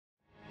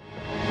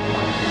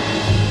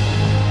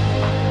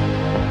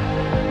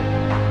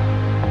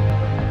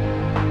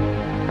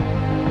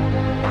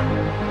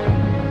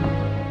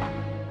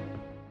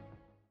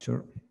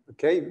Sure.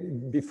 Okay,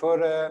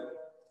 before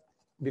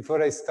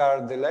I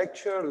start the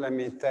lecture, let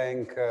me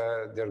thank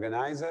the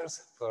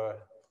organizers for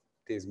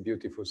this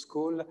beautiful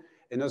school.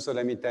 And also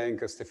let me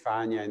thank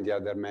Stefania and the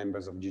other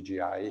members of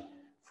GGI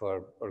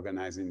for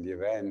organizing the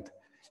event.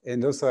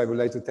 And also I would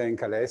like to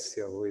thank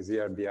Alessio, who is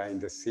here behind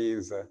the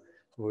scenes,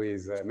 who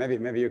is,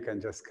 maybe you can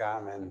just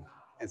come and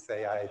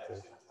say hi to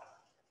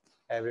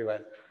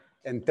everyone.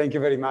 And thank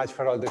you very much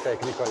for all the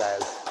technical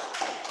help.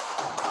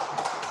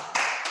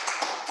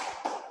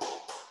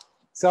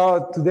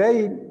 So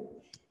today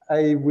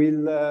I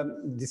will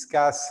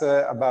discuss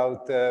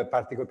about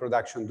particle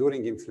production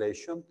during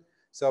inflation.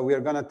 So we are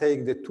going to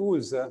take the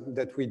tools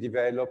that we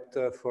developed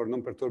for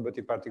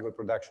non-perturbative particle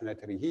production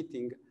at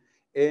reheating,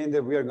 and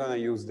we are going to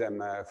use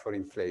them for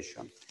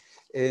inflation.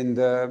 And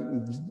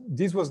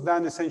this was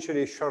done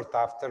essentially short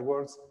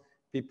afterwards.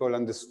 People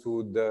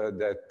understood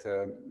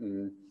that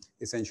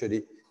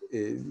essentially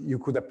you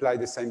could apply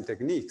the same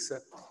techniques.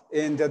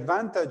 And the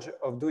advantage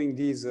of doing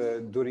this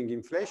during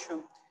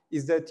inflation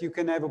is that you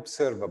can have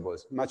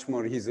observables much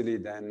more easily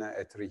than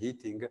at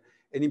reheating.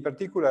 And in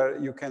particular,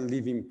 you can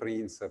leave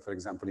imprints, for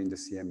example, in the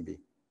CMB.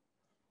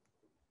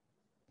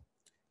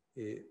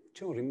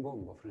 C'è un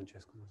rimbombo,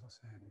 Francesco, non so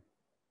se...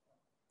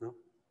 No?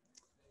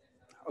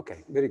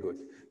 Okay, very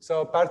good.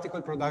 So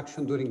particle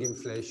production during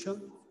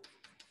inflation.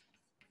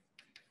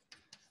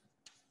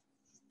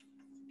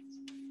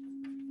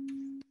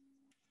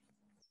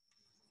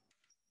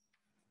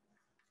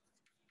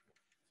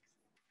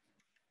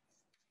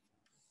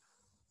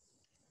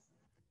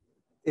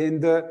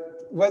 And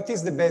what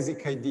is the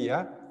basic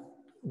idea?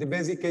 The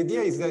basic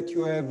idea is that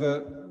you have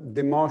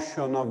the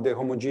motion of the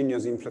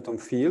homogeneous inflaton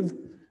field.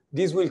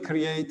 This will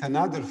create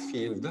another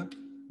field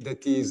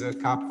that is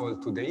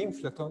coupled to the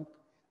inflaton.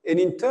 And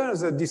in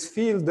turn, this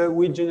field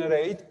will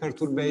generate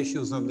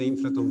perturbations of the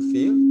inflaton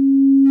field.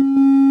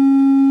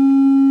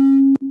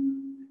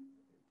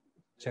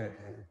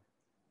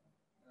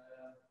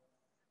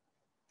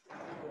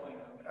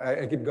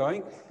 I keep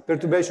going.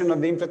 Perturbation of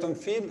the inflaton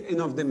field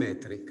and of the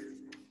metric.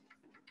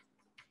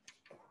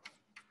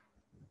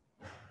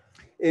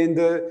 And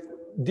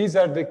these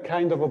are the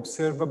kind of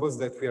observables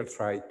that we are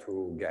trying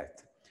to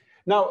get.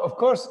 Now, of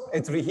course,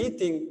 at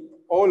reheating,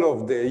 all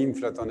of the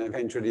inflaton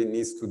eventually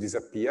needs to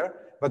disappear.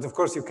 But of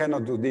course, you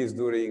cannot do this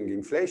during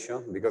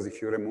inflation, because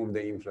if you remove the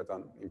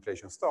inflaton,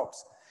 inflation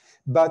stops.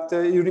 But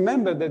you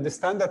remember that the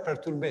standard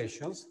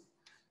perturbations,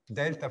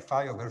 delta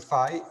phi over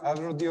phi,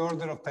 are of the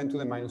order of 10 to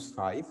the minus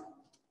 5.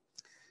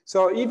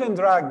 So even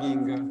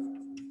dragging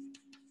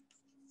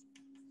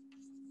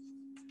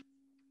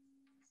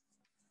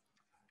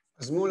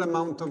a small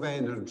amount of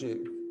energy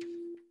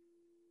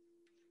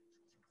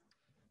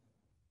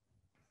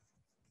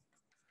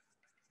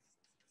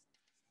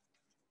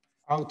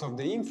out of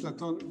the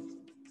inflaton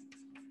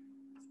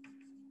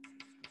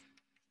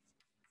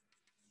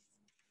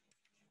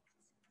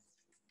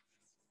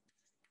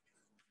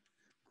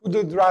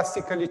could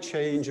drastically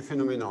change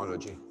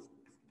phenomenology.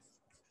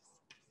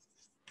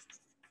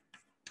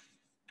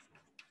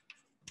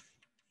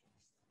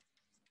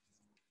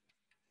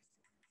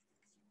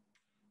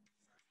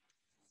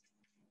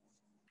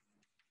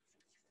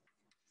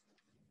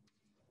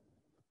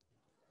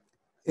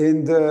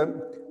 And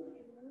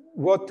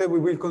what we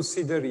will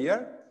consider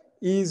here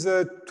is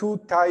two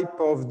types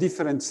of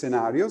different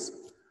scenarios.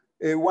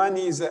 One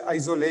is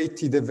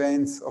isolated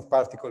events of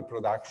particle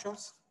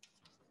productions.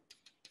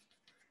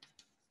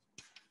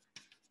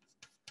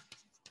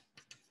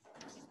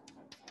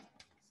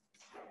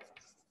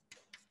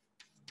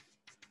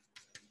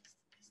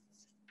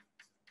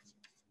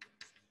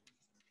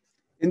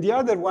 And the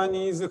other one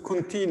is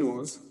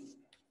continuous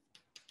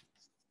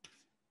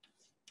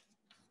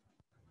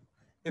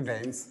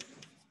events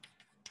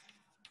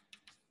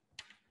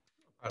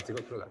of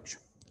particle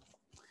production.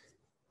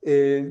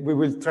 We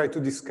will try to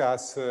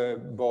discuss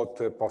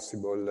both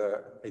possible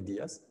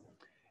ideas.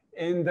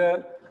 And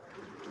the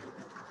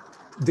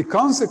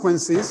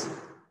consequences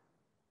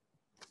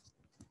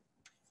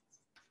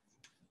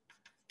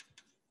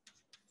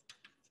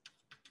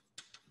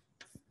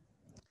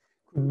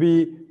could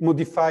be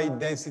modified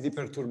density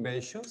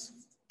perturbations.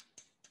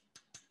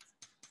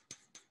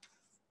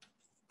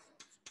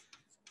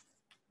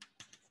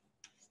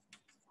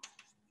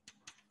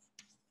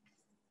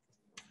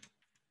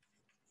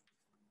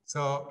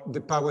 So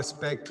the power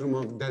spectrum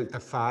of delta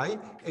phi,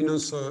 and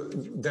also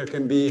there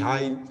can be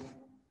high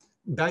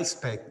dye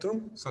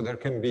spectrum, so there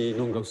can be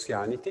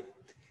non-Gaussianity.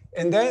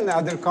 And then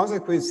other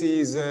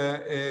consequences,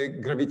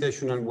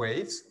 gravitational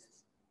waves,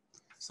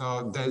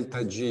 so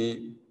delta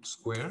G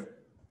square.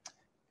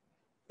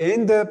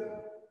 And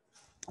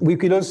we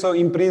could also,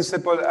 in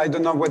principle, I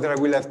don't know whether I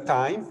will have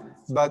time,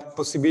 but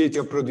possibility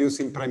of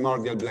producing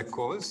primordial black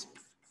holes.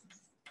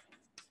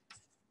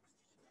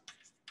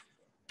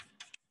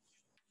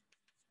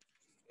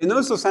 And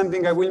also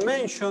something I will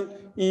mention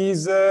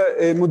is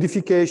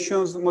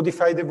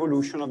modified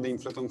evolution of the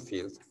inflaton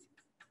field.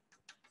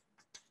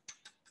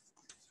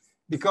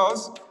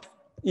 Because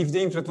if the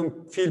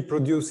inflaton field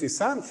produces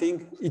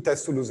something, it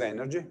has to lose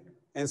energy.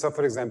 And so,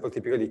 for example,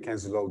 typically it can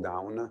slow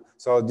down.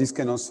 So this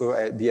can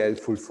also be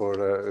helpful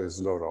for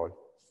slow roll.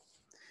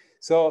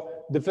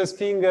 So the first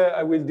thing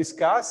I will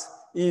discuss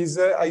is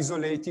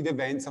isolated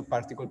events of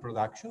particle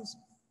productions.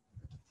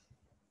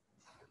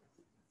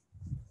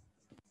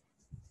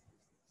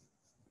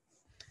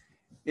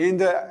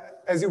 And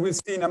as you will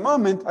see in a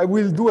moment, I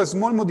will do a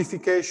small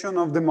modification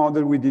of the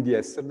model we did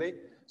yesterday.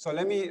 So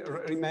let me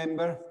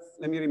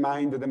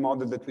remind the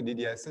model that we did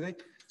yesterday.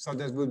 So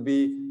that would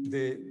be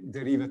the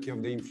derivative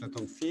of the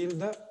inflaton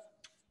field,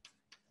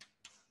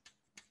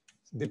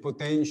 the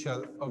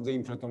potential of the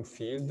inflaton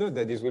field,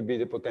 that this will be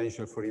the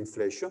potential for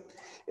inflation.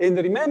 And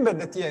remember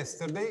that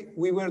yesterday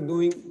we were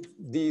doing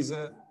this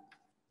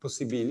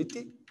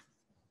possibility,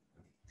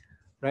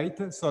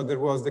 right? So there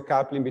was the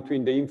coupling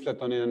between the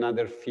inflaton and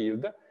another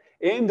field.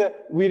 And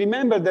we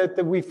remember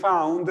that we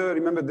found,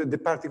 remember that the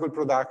particle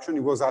production,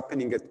 it was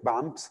happening at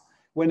bumps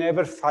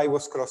whenever phi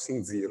was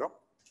crossing 0.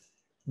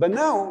 But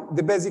now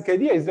the basic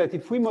idea is that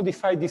if we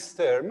modify this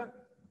term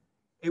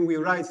and we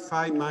write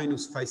phi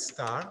minus phi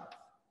star,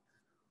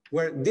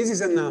 where this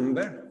is a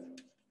number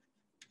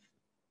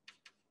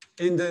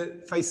and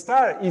the phi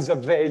star is a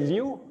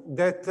value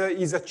that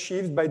is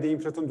achieved by the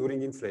inflaton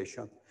during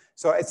inflation.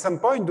 So at some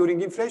point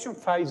during inflation,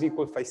 phi is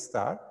equal to phi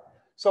star.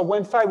 So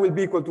when phi will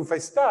be equal to phi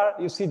star,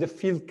 you see the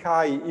field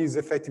chi is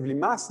effectively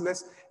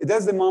massless. It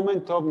has the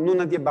moment of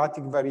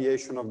non-adiabatic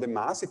variation of the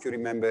mass, if you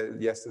remember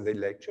yesterday's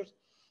lectures.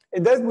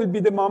 And that will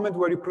be the moment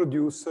where you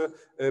produce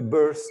a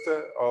burst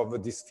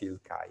of this field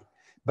chi.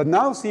 But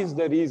now, since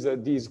there is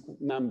this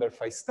number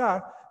phi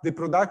star, the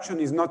production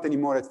is not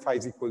anymore at phi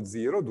is equal to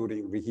 0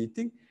 during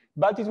reheating,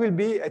 but it will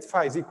be at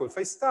phi is equal to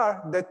phi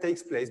star that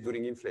takes place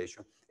during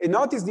inflation. And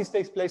notice this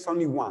takes place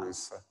only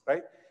once,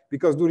 right?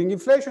 Because during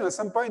inflation, at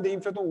some point, the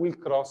inflaton will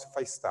cross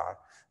phi star.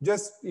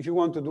 Just if you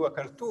want to do a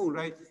cartoon,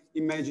 right?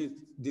 Imagine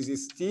this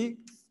is t,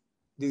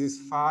 this is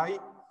phi,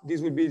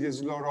 this will be the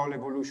slow roll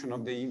evolution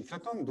of the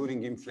inflaton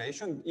during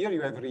inflation. Here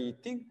you have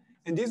reheating,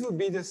 and this will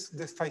be the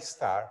phi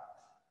star.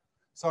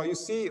 So you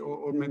see,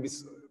 or maybe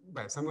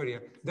well, somewhere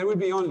here, there will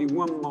be only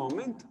one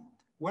moment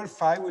where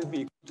phi will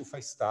be equal to phi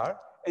star,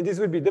 and this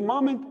will be the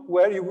moment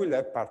where you will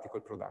have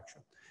particle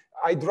production.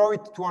 I draw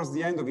it towards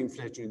the end of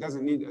inflation. It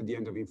doesn't need at the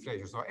end of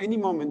inflation. So any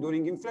moment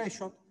during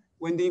inflation,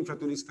 when the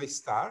inflaton is phi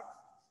star,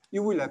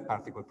 you will have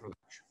particle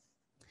production.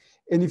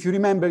 And if you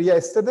remember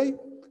yesterday,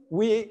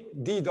 we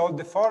did all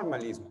the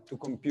formalism to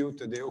compute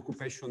the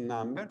occupation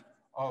number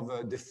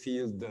of the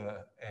field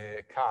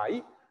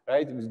chi,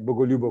 right, with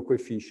Bogoliubov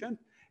coefficient.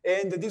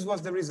 And this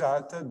was the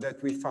result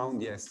that we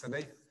found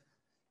yesterday,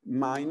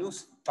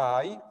 minus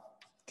pi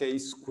k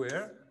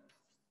square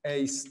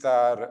a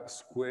star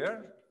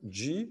square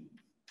g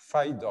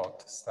phi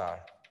dot star.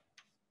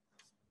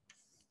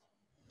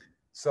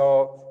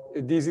 So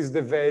this is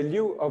the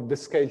value of the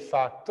scale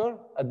factor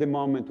at the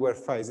moment where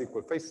phi is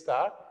equal to phi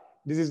star.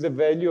 This is the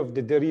value of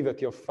the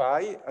derivative of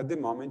phi at the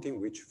moment in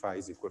which phi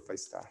is equal to phi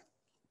star.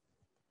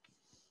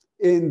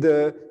 And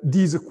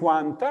these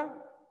quanta,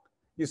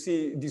 you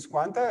see these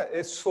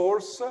quanta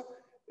source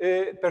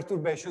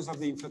perturbations of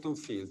the inflaton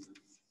field.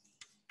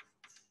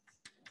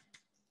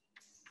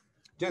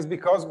 Just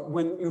because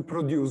when you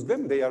produce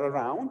them, they are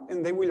around,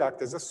 and they will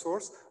act as a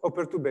source of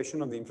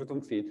perturbation of the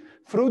inflaton field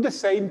through the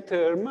same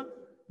term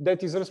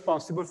that is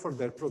responsible for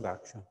their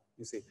production.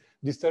 You see,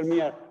 this term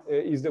here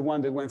is the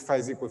one that when phi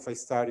is equal to phi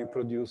star, you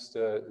produce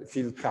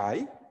field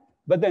chi,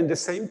 but then the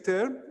same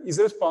term is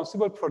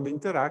responsible for the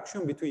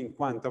interaction between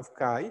quanta of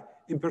chi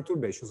and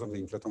perturbations of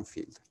the inflaton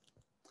field.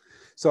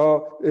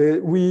 So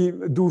we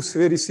do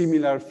very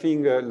similar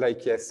thing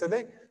like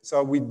yesterday.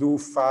 So we do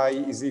phi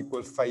is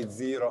equal to phi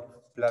 0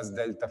 plus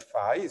delta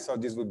phi. So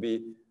this would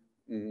be,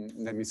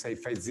 let me say,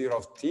 phi 0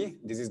 of t.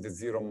 This is the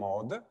 0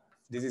 mode.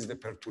 This is the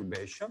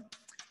perturbation.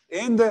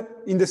 And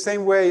in the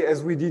same way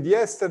as we did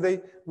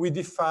yesterday, we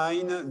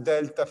define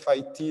delta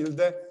phi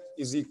tilde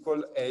is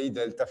equal a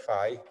delta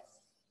phi.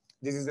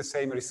 This is the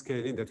same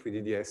rescaling that we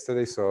did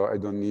yesterday, so I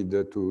don't need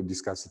to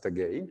discuss it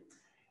again.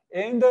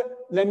 And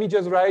let me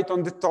just write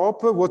on the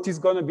top what is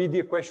going to be the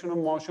equation of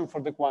motion for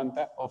the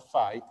quanta of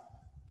phi.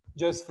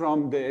 Just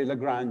from the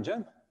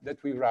Lagrangian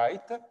that we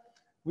write,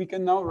 we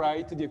can now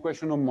write the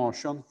equation of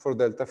motion for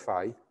delta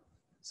phi.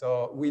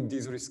 So with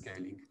this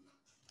rescaling.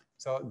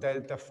 So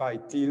delta phi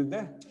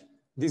tilde,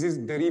 this is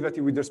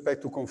derivative with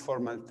respect to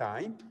conformal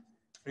time.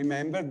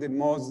 Remember, the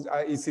modes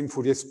is in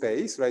Fourier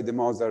space, right? The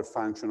modes are a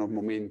function of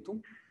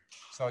momentum.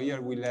 So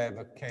here we'll have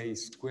a k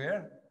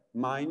square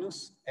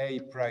minus a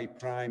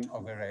prime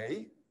over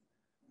a.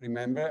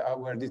 Remember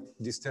where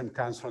this term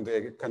comes from,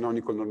 the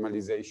canonical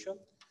normalization.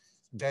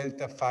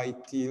 Delta phi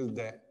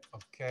tilde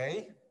of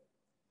k.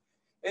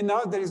 And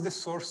now there is the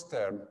source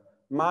term,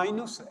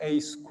 minus a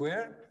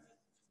square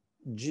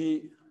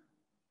g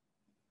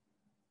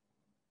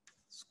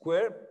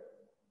square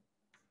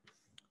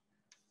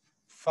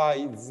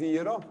phi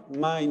 0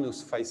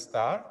 minus phi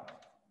star.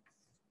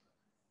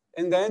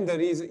 And then there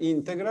is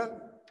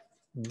integral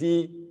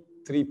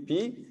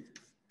d3p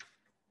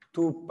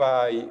 2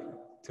 pi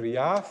 3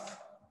 half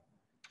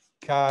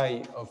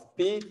chi of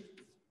p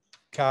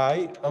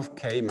chi of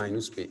k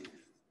minus p.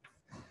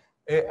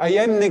 I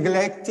am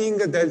neglecting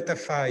delta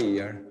phi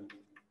here.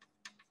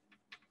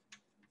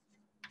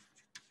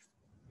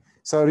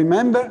 So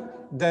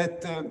remember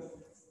that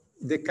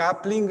the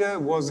coupling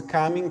was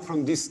coming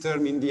from this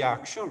term in the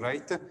action,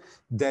 right?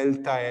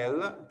 Delta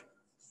L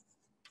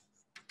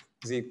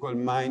is equal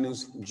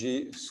minus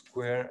g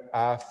square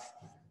half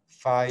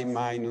phi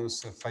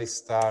minus phi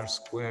star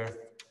square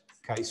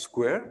chi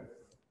square.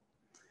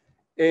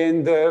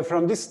 And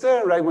from this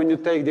term, right, when you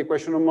take the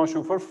equation of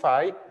motion for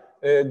phi,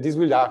 this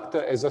will act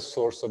as a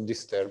source of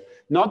this term.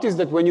 Notice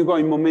that when you go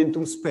in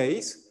momentum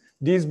space,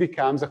 this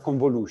becomes a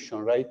convolution,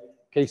 right?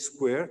 K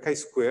square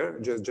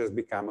just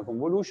become a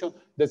convolution.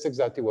 That's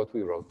exactly what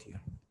we wrote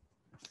here.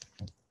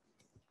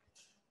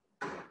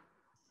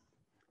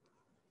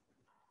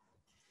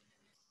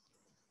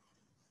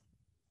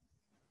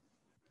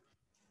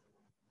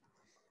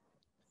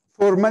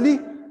 Formally,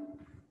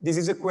 this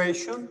is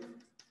equation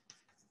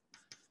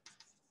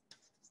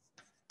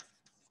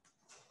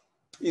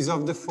is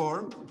of the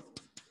form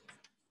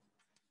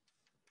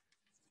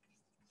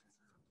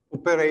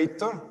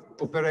operator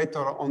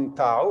on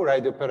tau,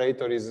 right? The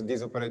operator is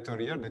this operator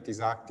here that is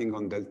acting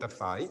on delta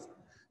phi.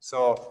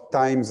 So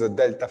times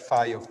delta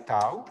phi of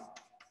tau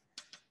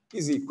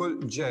is equal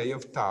j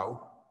of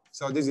tau.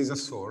 So this is a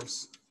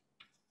source.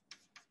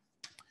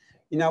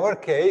 In our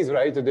case,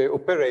 right, the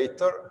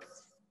operator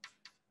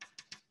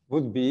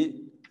would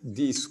be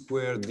d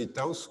squared d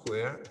tau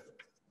squared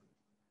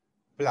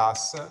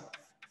plus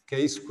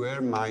k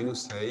squared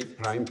minus a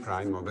prime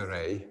prime over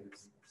a.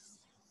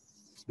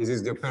 This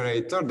is the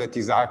operator that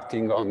is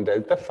acting on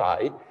delta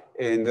phi,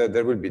 and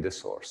there will be the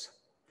source.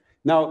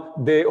 Now,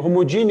 the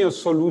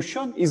homogeneous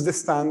solution is the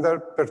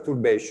standard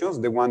perturbations,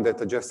 the one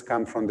that just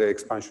come from the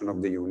expansion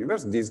of the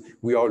universe. These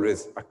we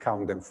always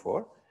account them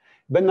for.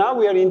 But now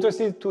we are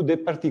interested to the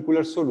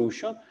particular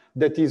solution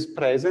that is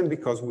present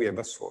because we have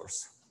a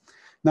source.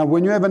 Now,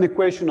 when you have an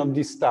equation of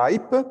this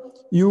type,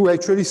 you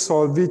actually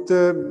solve it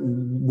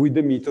with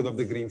the method of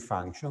the green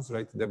functions,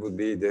 right? That would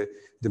be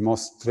the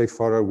most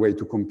straightforward way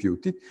to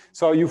compute it.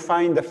 So you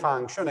find a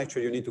function,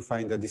 actually you need to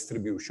find a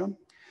distribution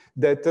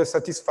that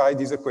satisfies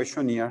this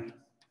equation here.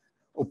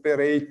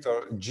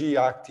 Operator G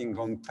acting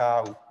on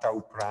tau, tau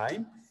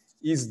prime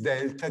is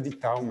delta d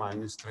tau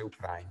minus tau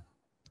prime.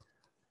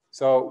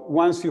 So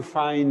once you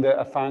find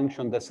a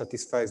function that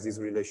satisfies this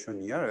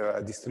relation here,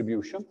 a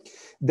distribution,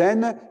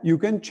 then you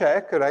can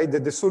check, right,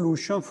 that the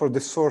solution for the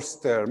source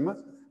term,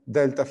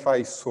 delta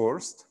phi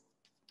sourced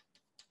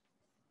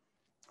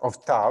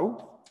of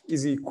tau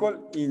is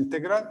equal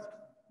integral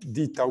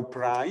d tau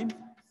prime,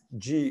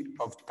 g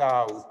of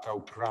tau, tau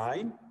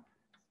prime,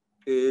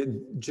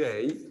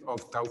 j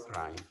of tau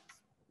prime.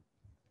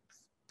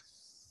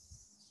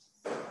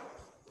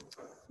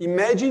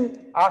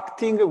 Imagine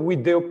acting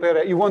with the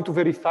operator. You want to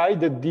verify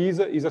that this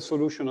is a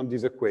solution of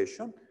this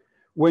equation.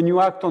 When you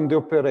act on the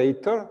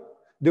operator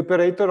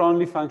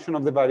only function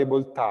of the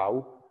variable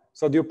tau.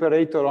 So the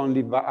operator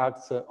only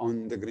acts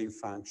on the green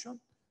function.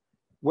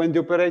 When the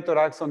operator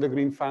acts on the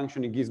green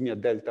function, it gives me a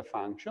delta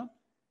function.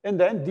 And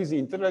then this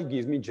integral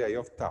gives me j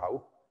of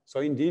tau.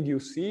 So indeed, you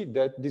see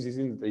that this is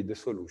indeed the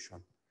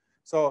solution.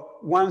 So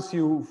once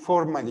you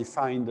formally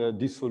find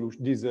this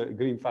solution, this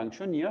green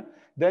function here,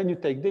 then you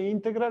take the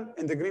integral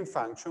and the green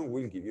function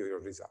will give you your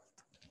result.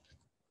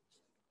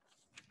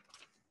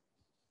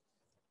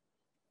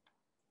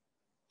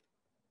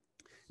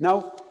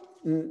 Now,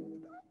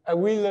 I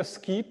will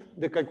skip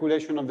the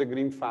calculation of the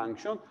green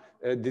function.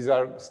 These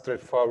are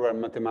straightforward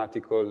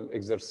mathematical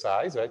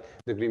exercise, right?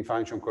 The green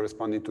function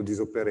corresponding to this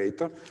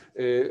operator.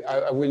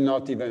 I will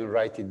not even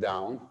write it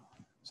down.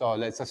 So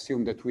let's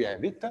assume that we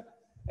have it.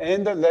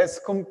 And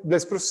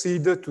let's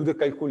proceed to the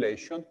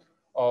calculation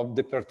of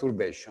the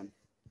perturbation.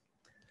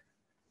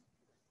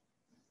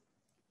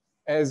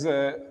 As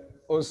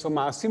also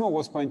Massimo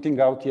was pointing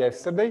out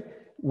yesterday,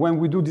 when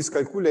we do these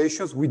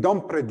calculations, we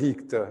don't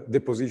predict the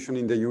position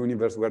in the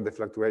universe where the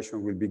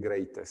fluctuation will be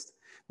greatest.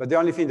 But the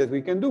only thing that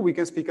we can do, we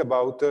can speak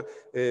about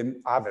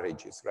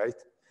averages, right?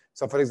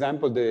 So for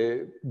example,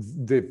 the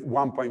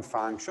 1-point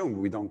function,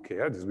 we don't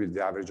care. This will be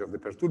the average of the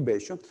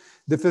perturbation.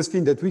 The first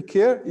thing that we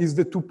care is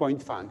the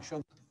 2-point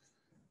function,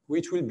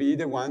 which will be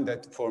the one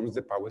that forms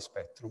the power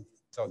spectrum.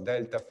 So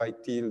delta phi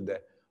tilde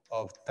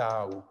of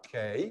tau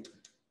k,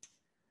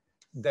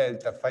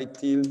 delta phi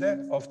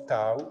tilde of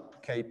tau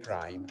k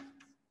prime.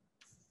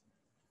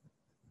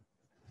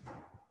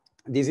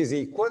 This is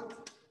equal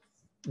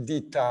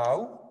d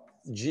tau,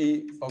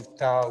 g of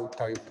tau,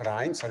 tau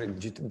prime, sorry,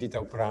 d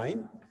tau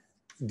prime,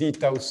 d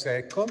tau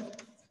second,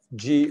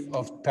 g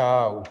of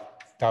tau,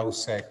 tau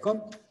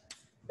second,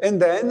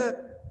 and then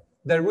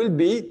there will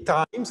be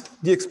times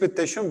the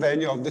expectation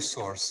value of the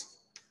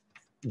source,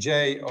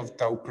 j of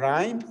tau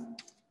prime,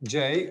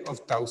 j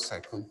of tau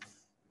second.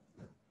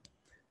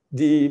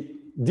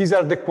 These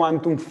are the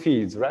quantum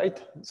fields,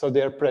 right? So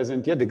they are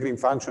present here. The green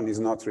function is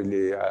not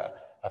really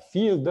a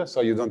field,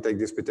 so you don't take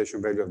the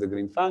expectation value of the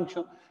green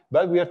function,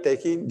 but we are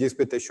taking the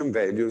expectation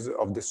values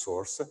of the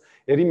source.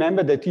 And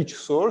remember that each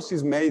source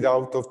is made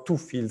out of two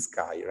fields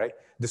chi, right?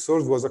 The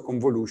source was a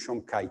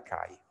convolution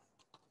chi-chi.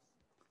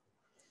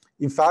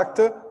 In fact,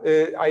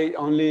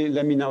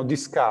 let me now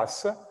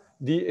discuss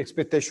the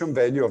expectation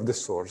value of the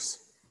source.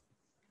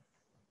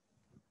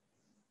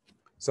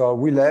 So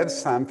we'll have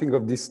something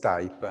of this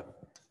type.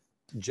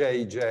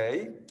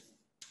 Jj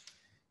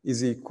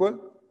is equal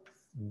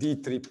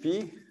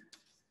d3p,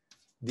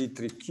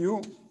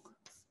 d3q,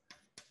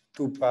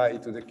 2 pi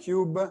to the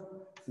cube.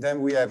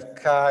 Then we have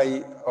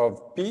chi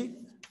of p,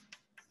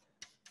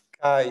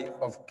 chi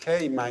of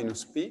k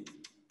minus p,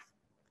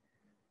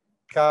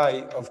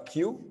 chi of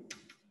q,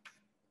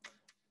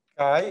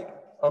 chi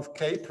of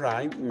k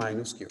prime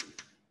minus q.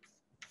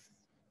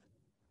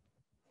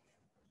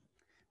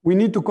 We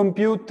need to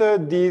compute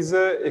these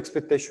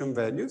expectation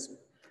values,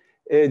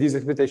 this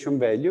expectation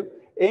value,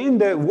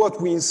 and what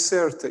we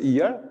insert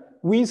here,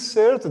 we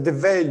insert the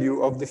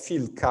value of the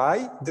field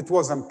chi that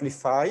was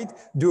amplified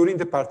during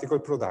the particle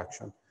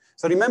production.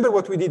 So remember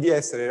what we did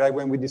yesterday, right?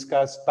 When we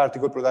discussed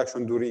particle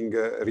production during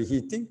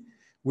reheating,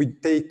 we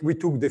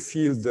took the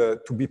field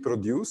to be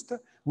produced,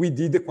 we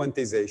did the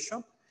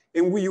quantization,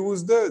 and we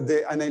used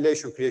the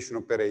annihilation creation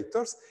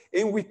operators,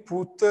 and we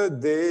put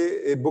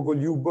the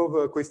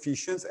Bogolyubov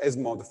coefficients as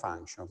mode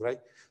functions, right?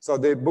 So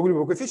the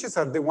Bogolyubov coefficients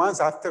are the ones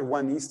after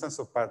one instance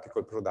of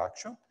particle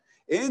production,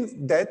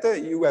 and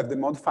that you have the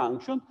mode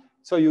function,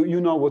 so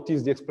you know what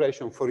is the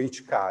expression for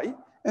each chi,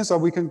 and so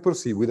we can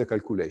proceed with the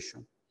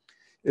calculation.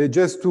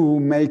 Just to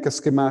make a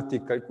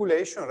schematic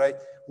calculation, right?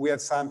 We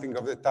have something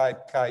of the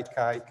type chi,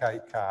 chi, chi,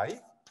 chi.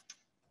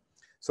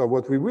 So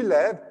what we will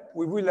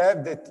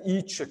have that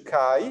each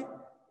chi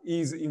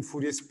is in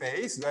Fourier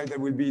space, right? There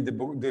will be the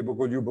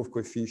Bogolyubov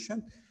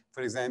coefficient,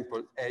 for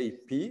example,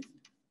 AP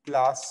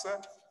plus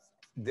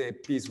the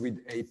piece with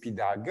AP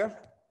dagger.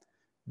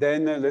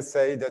 Then let's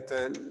say that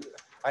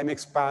I'm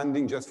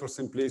expanding just for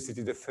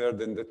simplicity the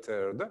third and the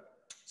third.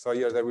 So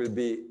here there will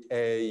be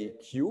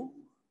AQ.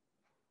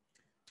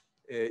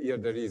 Here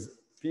there is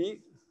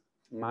P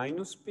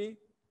minus P,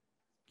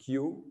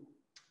 Q,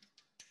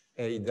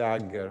 A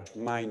dagger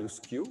minus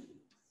Q.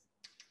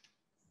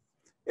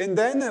 And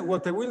then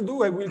what I will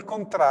do, I will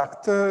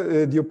contract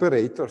the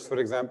operators. For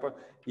example,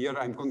 here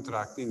I'm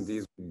contracting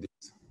this with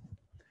this.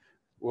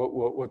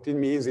 What it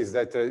means is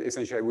that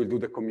essentially I will do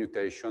the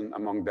commutation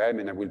among them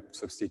and I will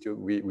substitute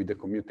with the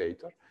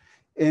commutator.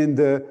 And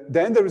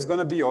then there is going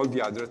to be all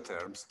the other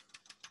terms.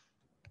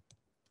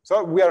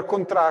 So we are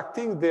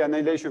contracting the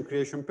annihilation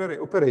creation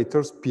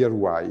operators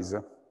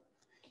pairwise.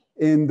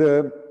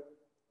 And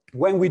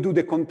when we do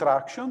the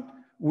contraction,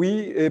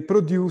 we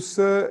produce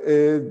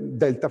a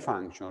delta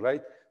function,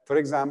 right? For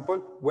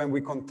example, when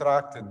we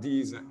contract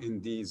these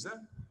and these,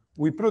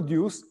 we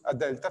produce a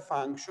delta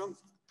function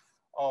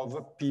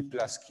of P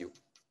plus Q.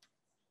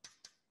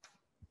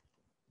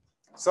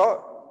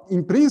 So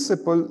in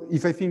principle,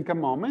 if I think a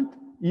moment,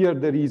 here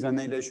there is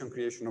annihilation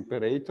creation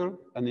operator,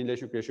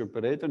 annihilation creation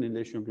operator,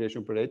 annihilation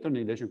creation operator,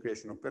 annihilation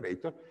creation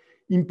operator.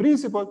 In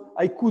principle,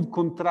 I could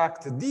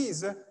contract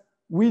these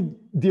with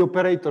the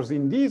operators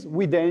in this,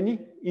 with any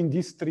in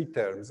these three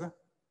terms.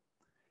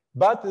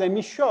 But let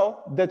me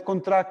show that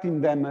contracting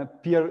them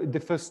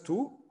the first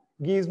two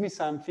gives me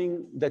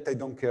something that I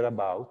don't care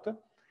about.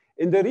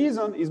 And the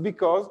reason is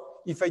because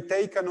if I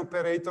take an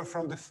operator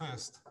from the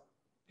first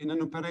and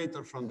an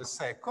operator from the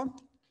second,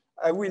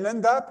 I will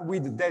end up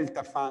with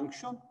delta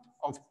function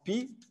of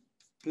P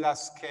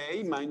plus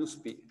K minus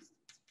P.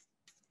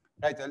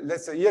 Right?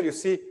 Let's say here you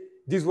see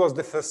this was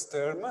the first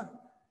term.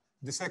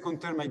 The second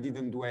term I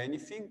didn't do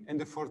anything,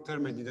 and the fourth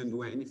term I didn't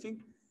do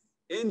anything.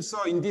 And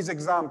so in this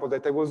example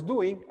that I was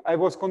doing, I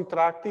was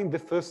contracting the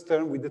first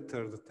term with the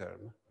third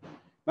term.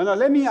 But now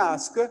let me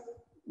ask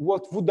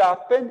what would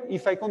happen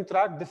if I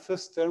contract the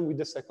first term with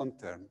the second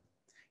term.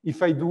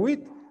 If I do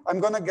it, I'm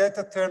going to get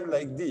a term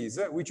like this,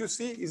 which you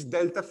see is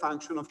delta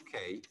function of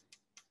K.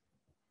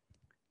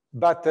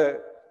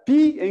 But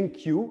P and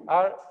Q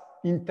are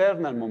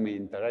internal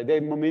momenta, right?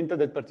 They're momenta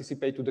that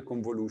participate to the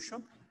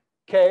convolution.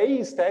 K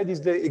instead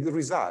is the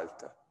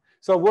result.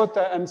 So what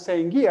I'm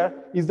saying here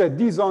is that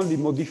this only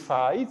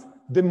modifies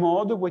the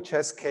mode which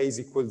has K is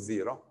equal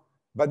 0.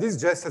 But this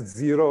is just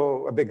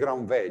a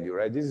background value,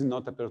 right? This is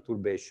not a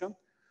perturbation.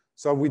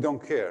 So we don't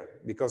care,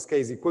 because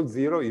K is equal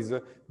 0 is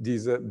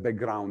this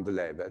background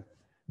level.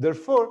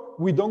 Therefore,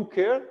 we don't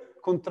care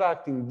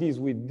contracting this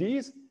with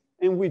this,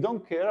 and we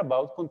don't care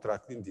about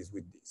contracting this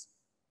with this.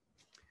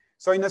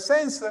 So in a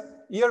sense,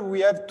 here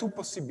we have two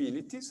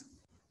possibilities.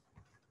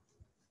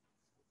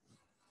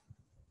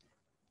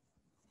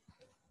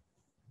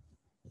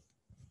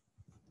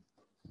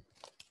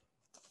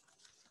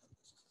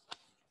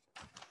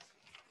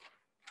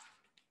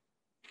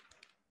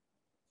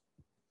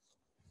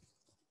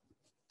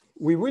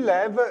 We will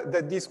have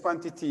that this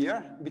quantity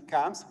here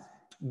becomes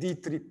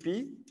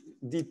d3p,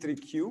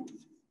 d3q,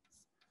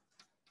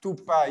 2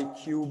 pi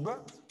cube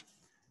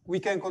we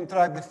can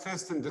contract the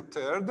first and the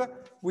third,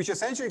 which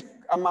essentially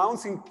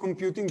amounts in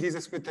computing this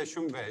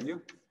expectation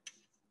value,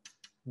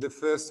 the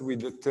first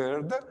with the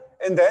third,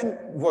 and then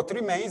what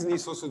remains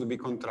needs also to be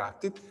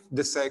contracted,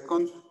 the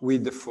second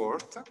with the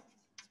fourth.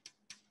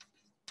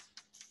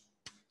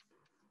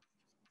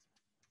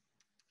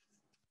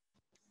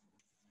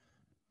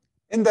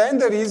 And then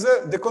there is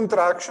the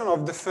contraction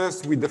of the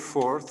first with the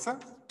fourth,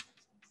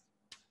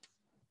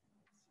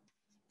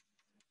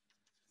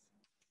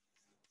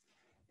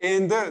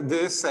 and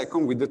the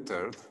second with the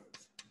third.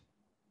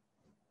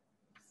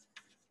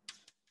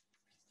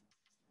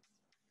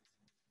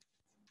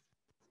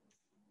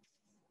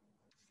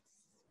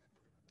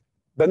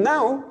 But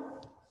now,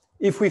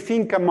 if we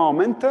think a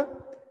moment,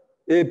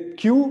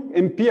 Q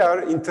and P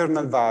are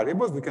internal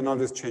variables. We can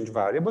always change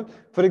variable.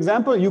 For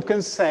example, you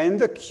can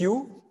send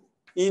Q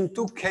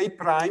into K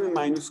prime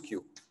minus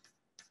Q.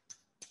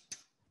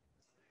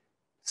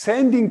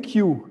 Sending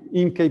Q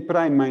in K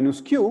prime minus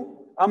Q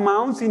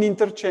amounts in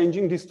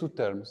interchanging these two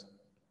terms.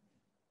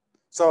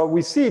 So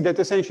we see that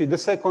essentially the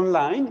second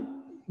line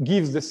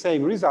gives the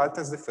same result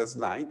as the first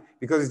line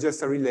because it's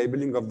just a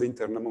relabeling of the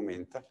internal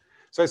momenta.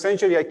 So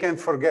essentially I can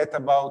forget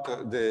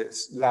about the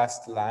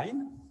last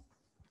line.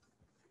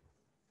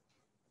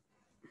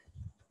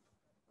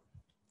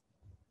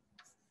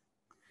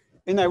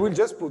 And I will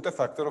just put a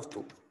factor of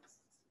 2.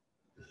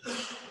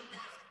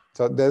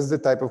 So that's the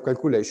type of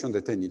calculation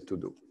that I need to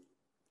do.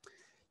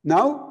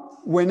 Now,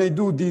 when I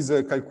do this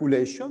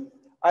calculation,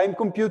 I'm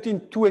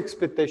computing two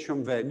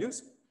expectation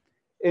values,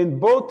 and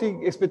both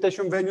the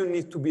expectation values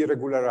need to be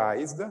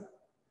regularized,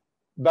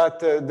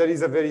 but there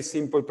is a very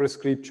simple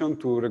prescription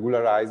to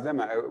regularize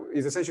them.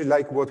 It's essentially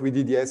like what we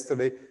did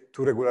yesterday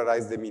to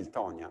regularize the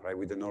Miltonian, right,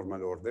 with the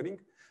normal ordering.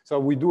 So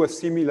we do a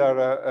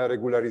similar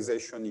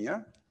regularization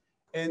here,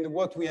 and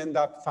what we end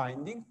up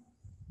finding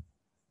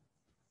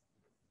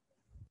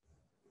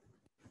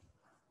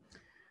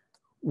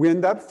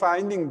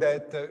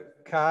that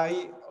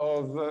chi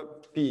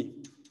of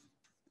P,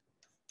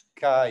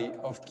 chi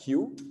of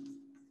Q,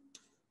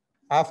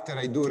 after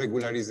I do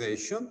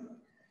regularization,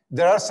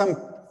 there are some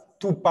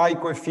 2 pi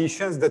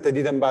coefficients that I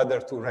didn't bother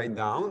to write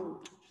down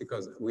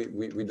because we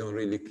don't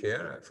really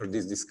care for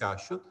this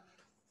discussion.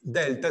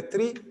 Delta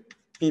 3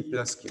 P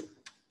plus Q.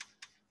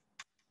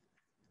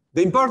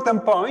 The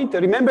important point,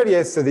 remember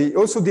yesterday,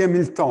 also the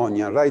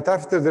Hamiltonian, right?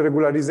 After the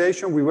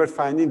regularization, we were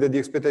finding that the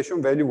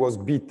expectation value was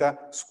beta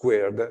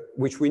squared,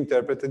 which we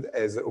interpreted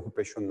as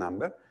occupation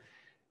number.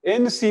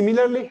 And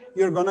similarly,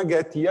 you're going to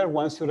get here,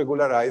 once you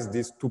regularize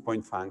this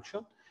 2-point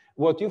function,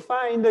 what you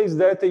find is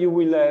that you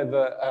will have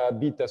a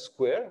beta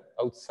square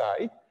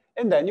outside,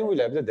 and then you will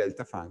have the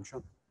delta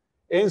function.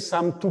 And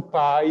some 2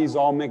 pi's,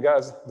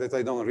 omegas, that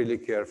I don't really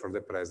care for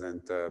the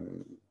present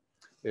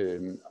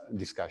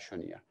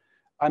discussion here.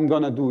 I'm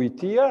going to do it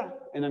here,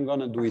 and I'm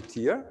going to do it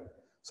here.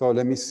 So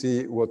let me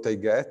see what I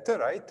get,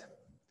 right?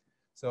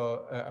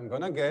 So I'm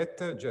going to get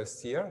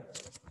just here,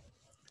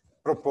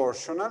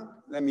 proportional.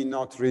 Let me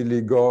not really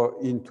go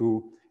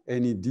into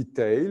any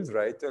details,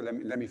 right?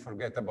 Let me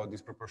forget about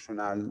these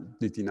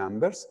proportionality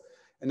numbers.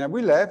 And I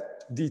will have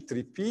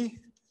D3P,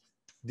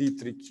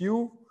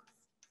 D3Q,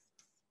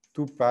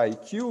 2 pi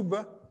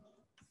cube,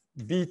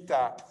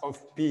 beta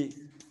of P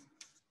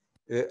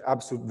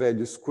absolute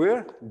value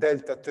square,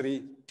 delta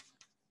 3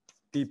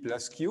 P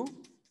plus Q.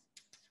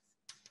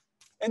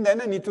 And then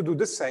I need to do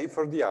the same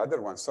for the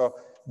other one. So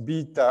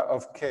beta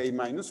of K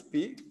minus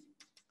P,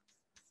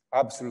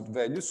 absolute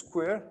value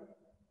square,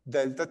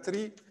 delta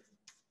 3,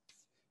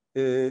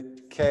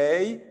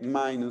 K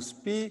minus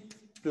P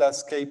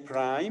plus K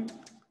prime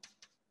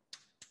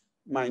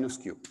minus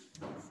Q.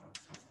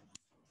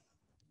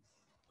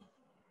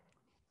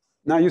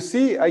 Now you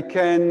see I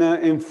can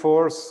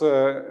enforce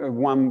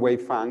one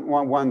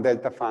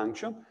delta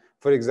function.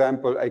 For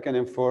example, I can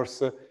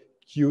enforce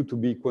Q to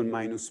be equal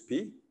minus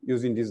P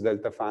using this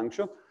delta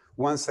function.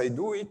 Once I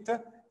do it,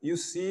 you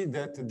see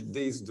that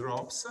this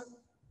drops,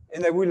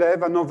 and I will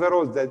have an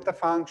overall delta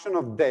function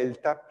of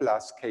delta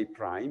plus K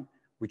prime,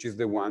 which is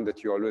the one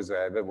that you always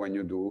have when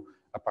you do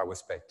a power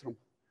spectrum.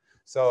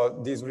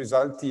 So this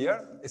result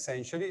here,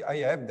 essentially, I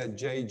have that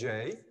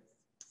JJ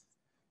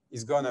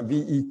is going to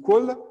be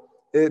equal.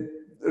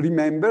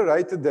 Remember,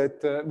 right,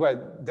 that,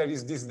 well, there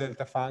is this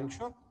delta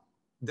function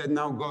that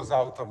now goes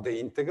out of the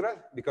integral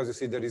because you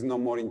see there is no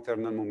more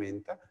internal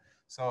momenta.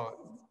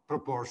 So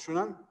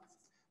proportional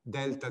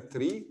delta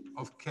 3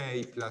 of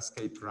K plus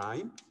K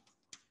prime,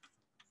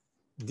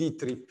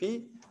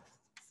 D3P,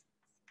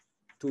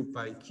 2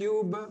 pi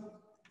cube,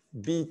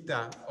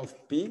 beta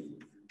of P,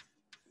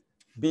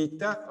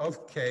 beta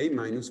of K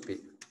minus P.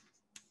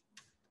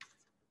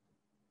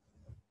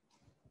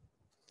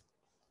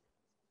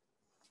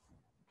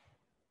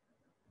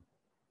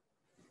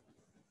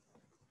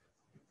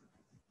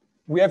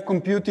 We have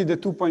computed the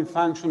 2-point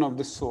function of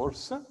the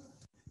source.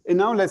 And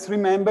now let's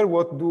remember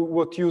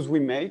what use we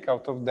make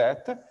out of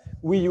that.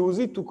 We use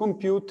it to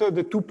compute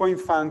the 2-point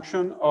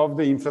function of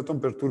the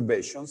inflaton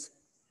perturbations.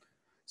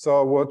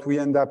 So what we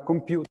end up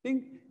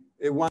computing,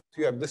 once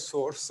you have the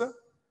source,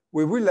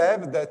 we will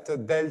have that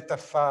delta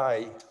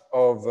phi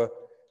of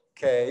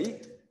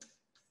k,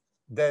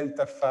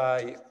 delta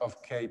phi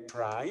of k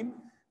prime.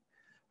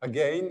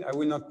 Again, I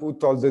will not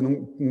put all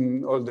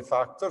the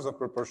factors of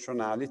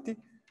proportionality.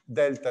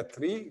 Delta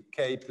 3,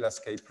 k plus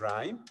k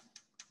prime.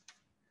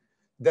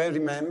 Then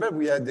remember,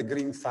 we had the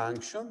green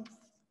function,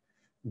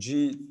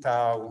 g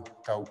tau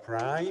tau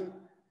prime,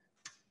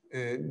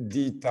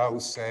 d tau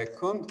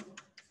second,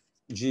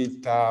 g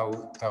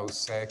tau tau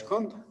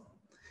second.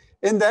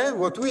 And then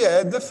what we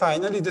had,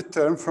 finally, the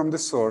term from the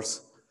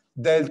source,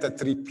 delta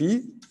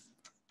 3p,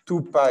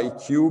 2 pi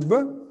cube.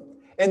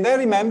 And then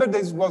remember,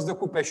 this was the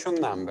occupation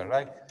number,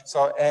 right?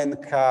 So n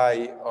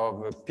chi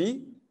of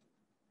p,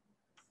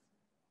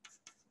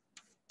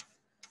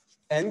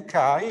 n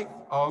chi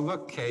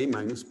of k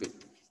minus p.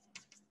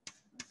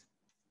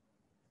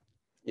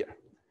 Yeah.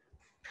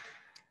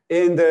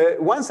 And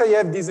once I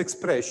have this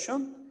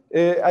expression,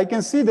 I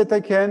can see that I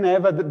can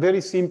have a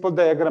very simple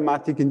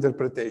diagrammatic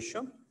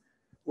interpretation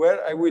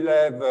where I will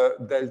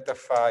have delta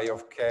phi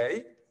of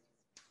k.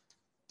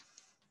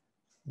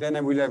 Then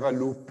I will have a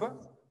loop.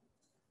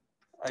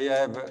 I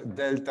have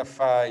delta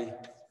phi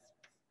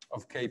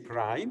of k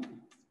prime.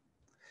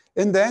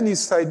 And then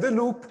inside the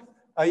loop,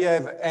 I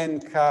have n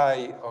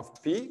chi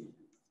of p,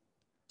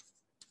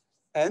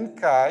 n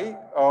chi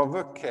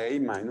of k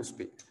minus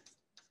p.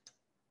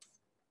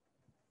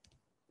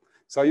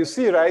 So you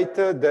see, right,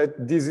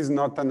 that this is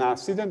not an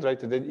accident, right?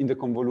 That in the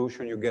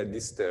convolution, you get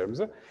these terms.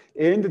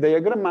 And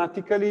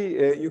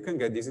diagrammatically, you can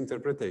get this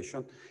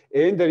interpretation.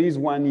 And there is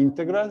one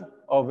integral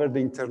over the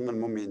internal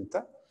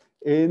momenta.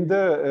 And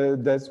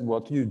that's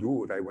what you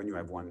do, right, when you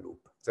have one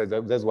loop. So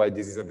that's why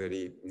this is a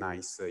very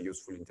nice,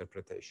 useful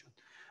interpretation.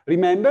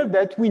 Remember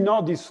that we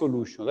know this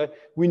solution. Right?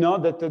 We know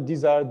that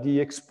these are the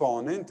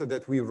exponents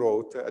that we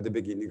wrote at the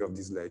beginning of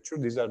this lecture.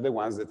 These are the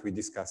ones that we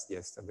discussed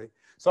yesterday.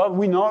 So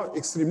we know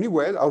extremely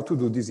well how to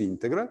do this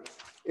integral.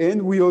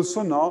 And we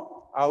also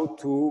know how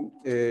to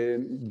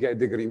get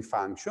the green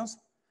functions.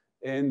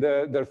 And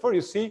therefore,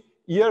 you see,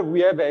 here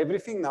we have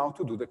everything now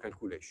to do the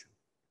calculation.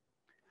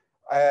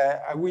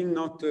 I will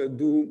not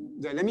do,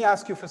 let me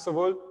ask you first of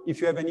all,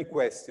 if you have any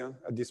question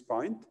at this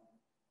point.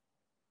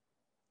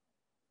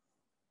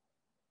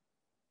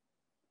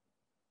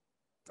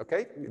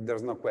 Okay, if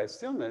there's no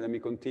question, let me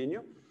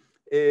continue.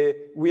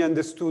 We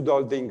understood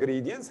all the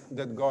ingredients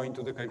that go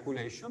into the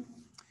calculation.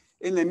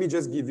 And let me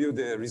just give you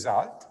the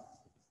result.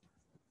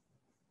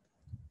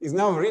 It's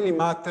now really a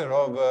matter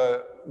of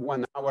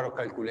 1 hour of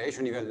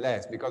calculation, even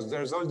less, because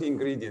there's all the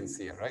ingredients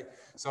here, right?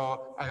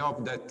 So I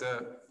hope that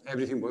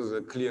everything was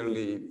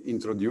clearly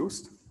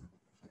introduced.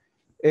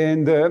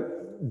 And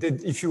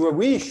if you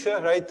wish,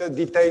 right,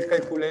 detailed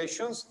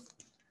calculations,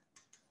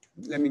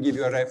 let me give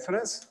you a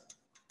reference.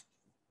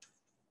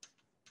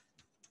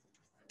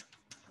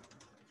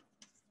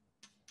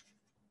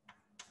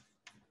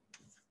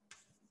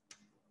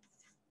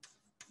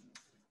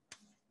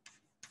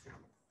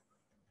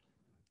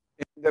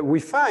 And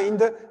we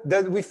find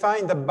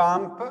a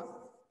bump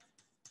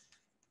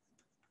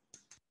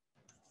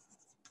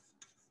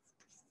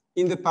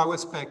in the power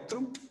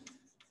spectrum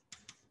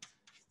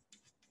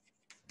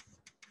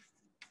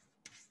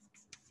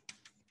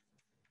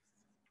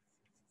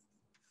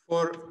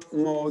for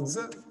modes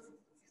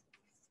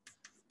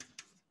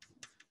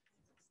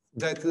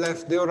that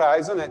left the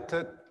horizon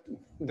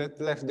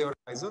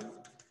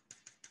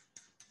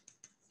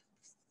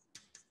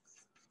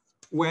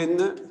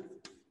when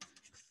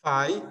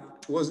phi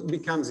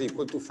becomes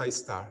equal to phi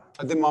star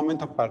at the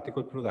moment of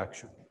particle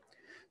production.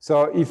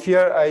 So if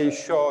here I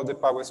show the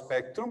power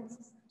spectrum,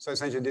 so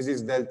essentially this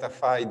is delta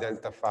phi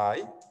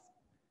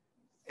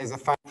as a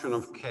function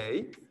of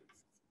k.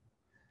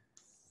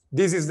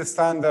 This is the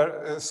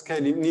standard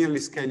nearly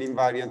scale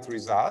invariant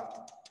result,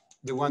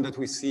 the one that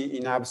we see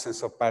in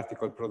absence of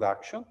particle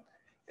production.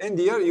 And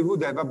here you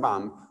would have a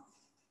bump,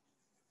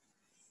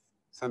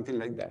 something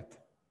like that.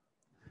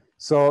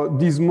 So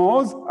these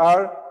modes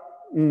are,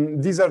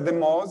 these are the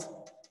modes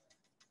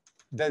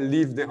that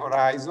leave the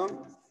horizon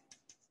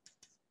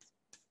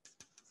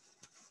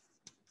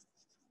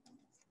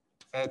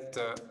at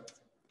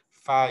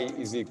phi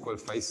is equal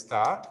phi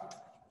star.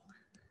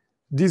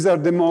 These are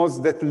the modes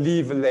that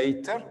leave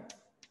later.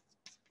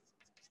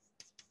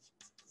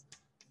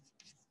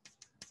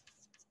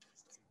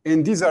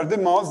 And these are the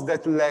modes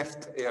that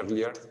left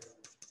earlier.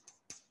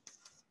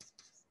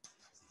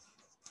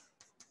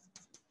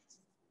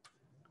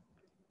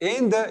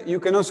 And you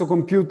can also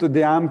compute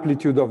the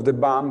amplitude of the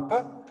bump,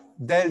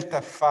 delta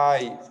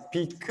phi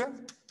peak,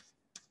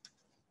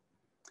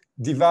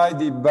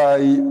 divided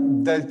by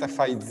delta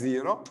phi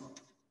 0,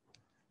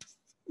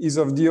 is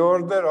of the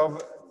order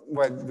of,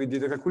 well, we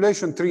did a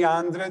calculation,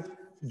 300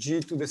 g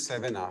to the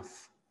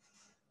 7/2.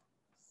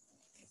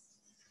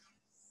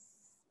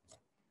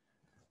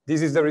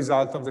 This is the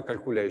result of the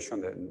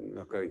calculation that,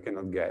 okay, you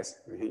cannot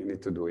guess, you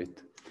need to do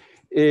it.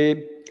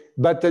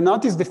 But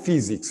notice the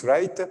physics,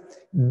 right?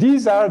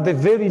 These are the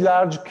very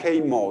large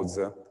K modes.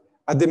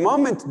 At the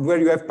moment where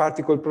you have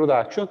particle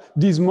production,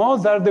 these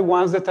modes are the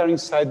ones that are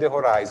inside the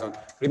horizon.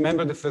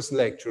 Remember the first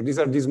lecture, these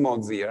are these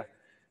modes here.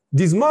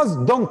 These modes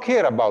don't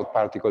care about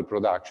particle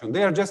production.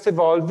 They are just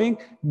evolving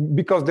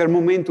because their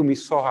momentum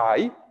is so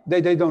high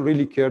that they don't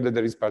really care that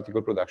there is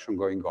particle production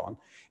going on.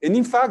 And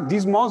in fact,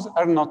 these modes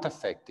are not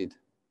affected.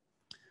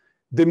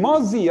 The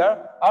modes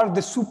here are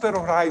the super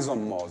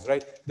horizon modes,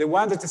 right? The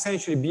one that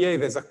essentially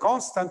behave as a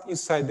constant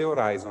inside the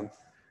horizon.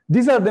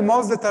 These are the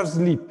modes that are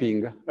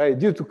sleeping, right?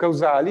 Due to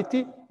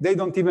causality, they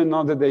don't even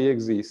know that they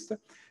exist.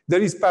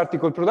 There is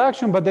particle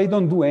production, but they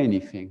don't do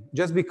anything,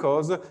 just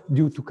because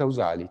due to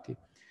causality.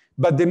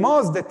 But the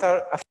modes that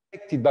are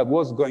affected by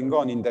what's going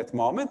on in that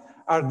moment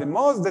are the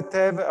modes that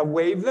have a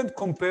wavelength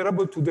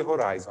comparable to the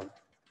horizon.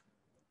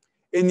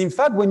 And in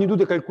fact, when you do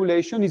the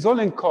calculation, it's all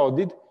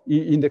encoded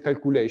in the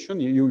calculation.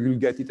 You will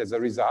get it as a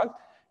result.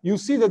 You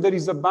see that there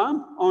is a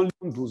bump only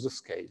on those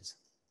scales,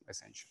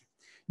 essentially.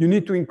 You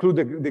need to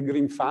include the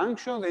green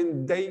functions,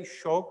 and they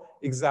show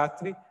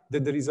exactly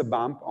that there is a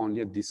bump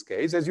only at this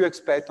scales, as you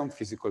expect on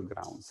physical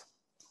grounds.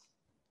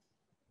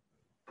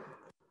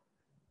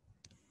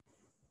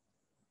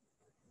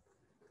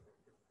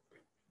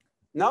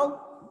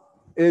 Now,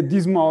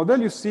 this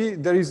model, you see,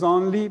 there is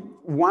only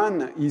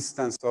one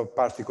instance of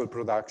particle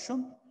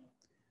production.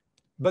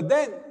 But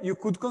then you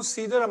could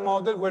consider a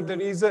model where there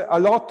is a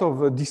lot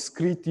of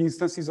discrete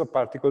instances of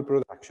particle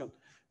production.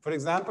 For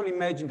example,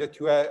 imagine that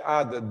you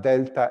add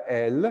delta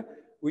L,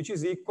 which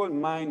is equal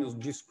minus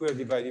g squared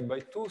divided by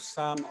 2,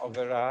 sum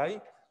over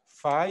I,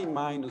 phi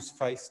minus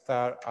phi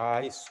star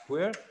I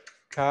squared,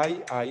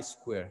 chi I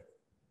squared.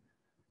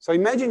 So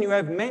imagine you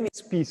have many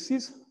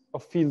species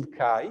of field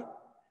chi,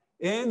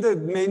 and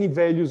many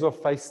values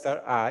of phi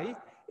star I.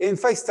 And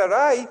phi star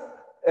I,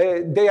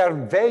 they are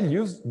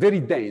values very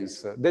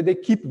dense, that they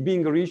keep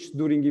being reached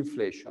during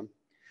inflation.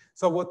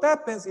 So what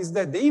happens is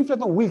that the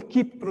inflaton will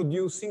keep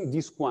producing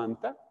these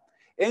quanta,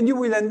 and you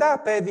will end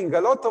up having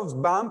a lot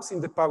of bumps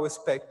in the power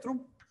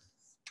spectrum.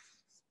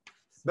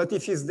 But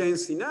if it's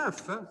dense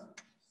enough,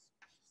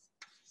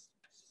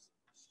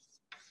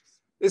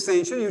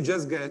 essentially you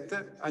just get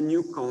a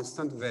new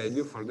constant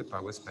value for the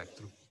power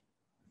spectrum.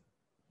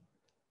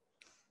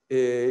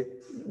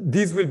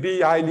 This will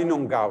be highly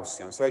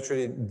non-Gaussian. So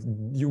actually,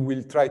 you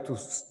will try to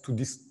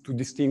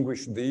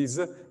distinguish these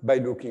by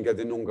looking at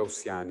the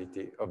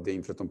non-Gaussianity of the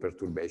inflaton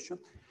perturbation.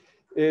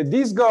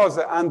 This goes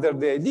under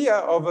the idea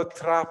of a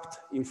trapped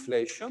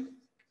inflation.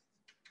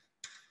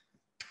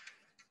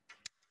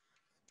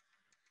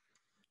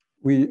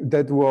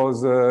 That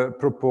was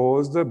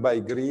proposed by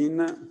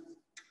Green,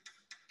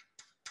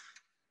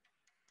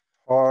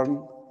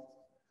 Horn,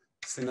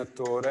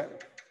 Senatore,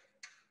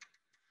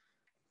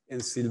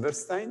 and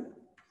Silverstein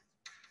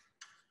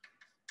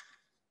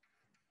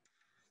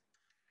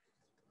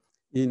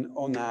in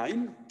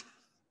 2009.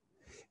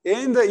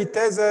 And it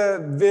has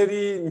a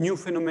very new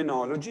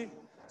phenomenology,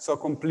 so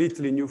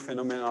completely new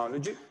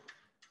phenomenology.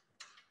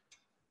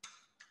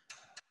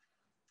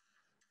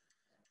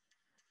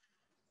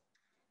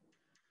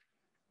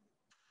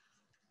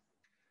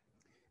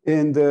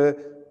 And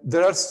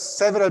there are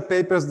several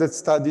papers that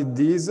studied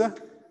this.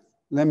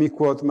 Let me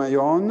quote my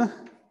own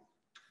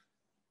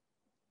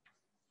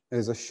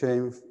as a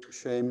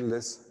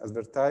shameless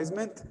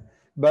advertisement.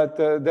 But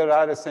there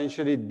are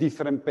essentially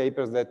different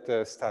papers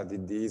that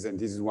studied this, and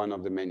this is one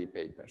of the many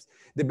papers.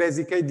 The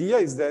basic idea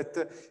is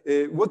that,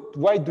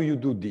 why do you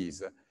do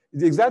this?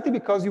 It's exactly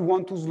because you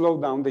want to slow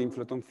down the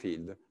inflaton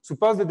field.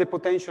 Suppose that the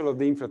potential of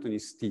the inflaton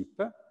is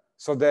steep,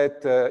 so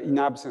that in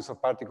absence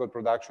of particle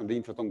production, the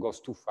inflaton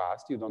goes too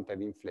fast, you don't have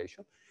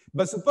inflation.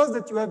 But suppose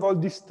that you have all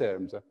these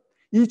terms.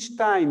 Each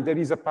time there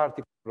is a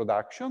particle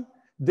production,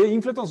 the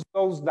inflaton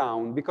slows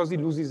down because it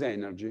loses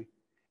energy.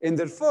 And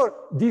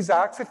therefore, this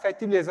acts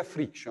effectively as a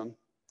friction.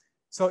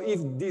 So if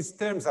these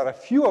terms are a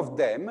few of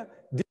them,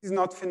 this is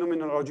not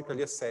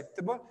phenomenologically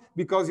acceptable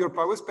because your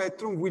power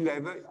spectrum will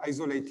have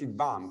isolated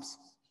bumps.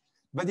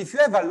 But if you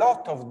have a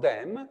lot of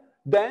them,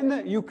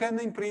 then you can,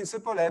 in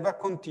principle, have a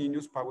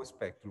continuous power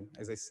spectrum,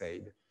 as I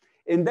said.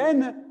 And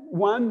then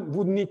one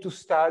would need to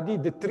study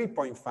the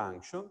 3-point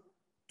function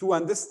to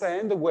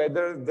understand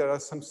whether there are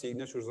some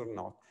signatures or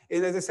not.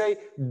 And as I say,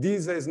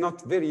 this is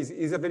not very easy.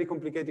 It's a very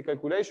complicated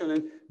calculation,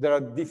 and there are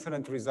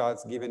different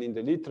results given in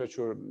the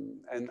literature.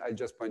 And I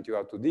just point you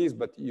out to this,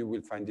 but you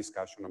will find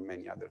discussion on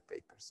many other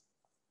papers.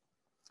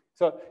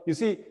 So you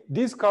see,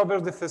 this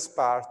covers the first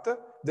part.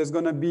 There's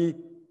going to be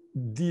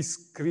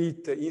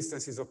discrete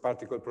instances of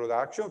particle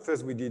production.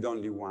 First, we did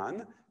only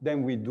one.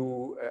 Then we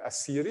do a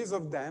series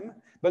of them.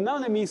 But now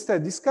let me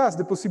instead discuss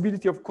the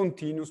possibility of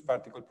continuous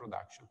particle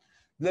production.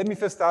 Let me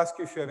first ask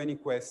you if you have any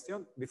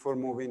question before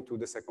moving to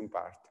the second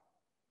part.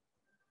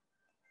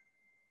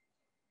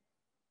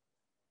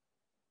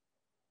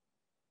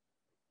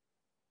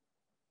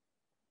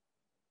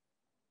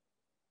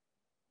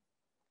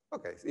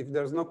 Okay, if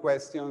there's no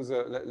questions,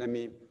 let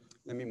me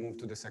move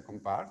to the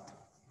second part.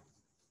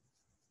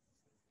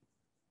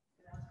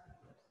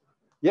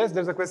 Yes,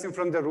 there's a question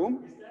from the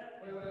room.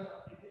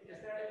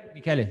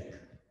 Michele,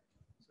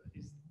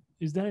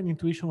 Is there an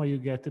intuition why you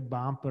get a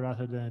bump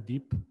rather than a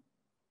dip?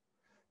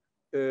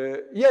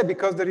 Yeah,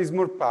 because there is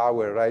more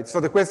power, right? So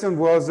the question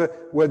was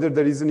whether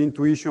there is an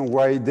intuition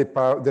why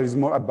there is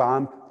more a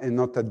bump and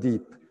not a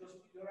dip. Because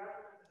your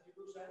argument that you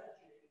lose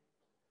energy,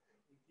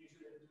 it gives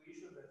you the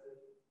intuition that you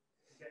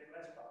get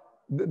less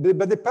power.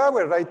 But the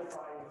power, right?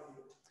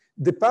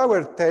 The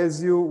power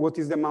tells you what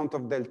is the amount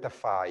of delta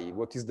phi,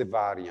 what is the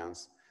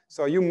variance.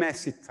 So you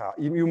mess it up,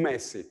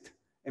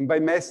 and by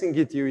messing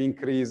it, you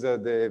increase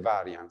the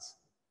variance,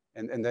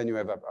 and then you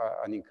have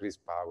an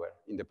increased power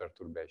in the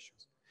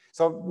perturbations.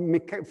 So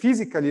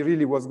physically,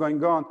 really what's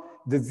going on,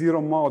 the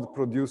zero mode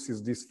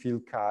produces this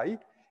field chi,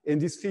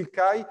 and this field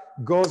chi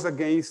goes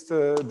against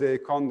the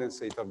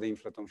condensate of the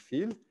inflaton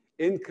field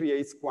and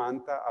creates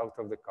quanta out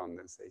of the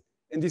condensate.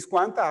 And these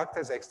quanta act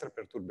as extra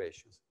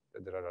perturbations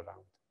that there are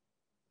around.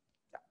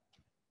 Yeah.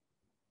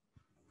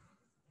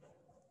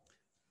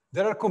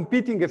 There are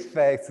competing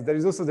effects. There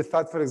is also the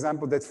fact, for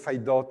example, that phi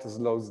dot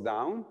slows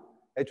down.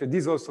 Actually,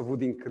 this also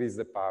would increase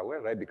the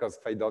power, right? Because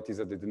phi dot is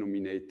at the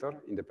denominator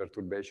in the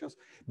perturbations.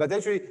 But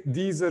actually,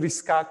 this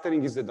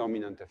rescattering is the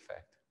dominant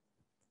effect.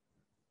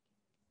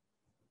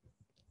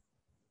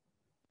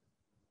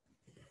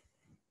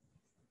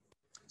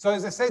 So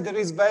as I said, there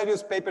is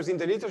various papers in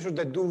the literature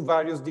that do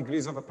various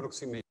degrees of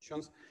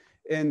approximations.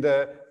 And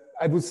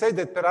I would say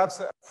that perhaps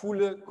a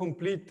full,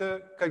 complete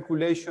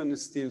calculation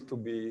is still to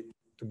be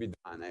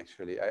done,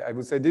 actually. I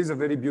would say this is a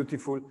very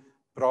beautiful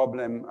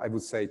problem, I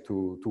would say,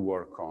 to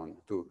work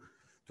on, to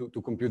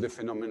compute the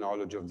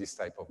phenomenology of this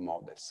type of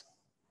models.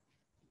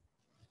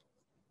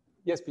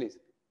 Yes, please.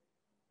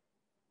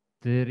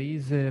 There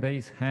is a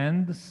raised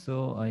hand,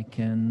 so I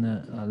can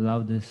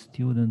allow the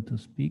student to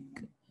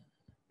speak.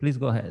 Please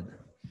go ahead.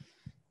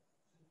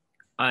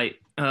 Hi,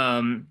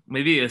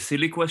 maybe a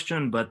silly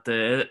question, but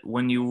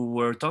when you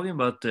were talking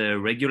about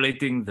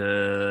regulating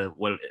the,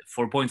 well,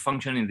 4-point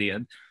function in the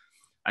end,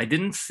 I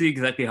didn't see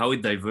exactly how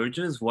it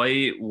diverges.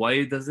 Why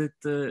does it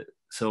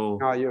so?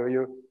 No,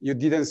 you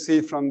didn't see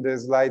it from the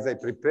slides I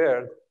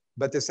prepared,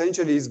 but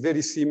essentially it's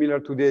very similar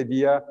to the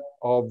idea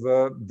of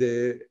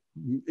the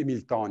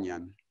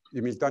Hamiltonian. The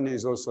Hamiltonian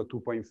is also a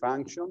 2-point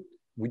function.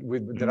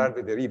 There are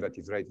the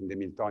derivatives, right, in the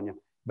Hamiltonian.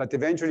 But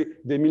eventually,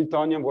 the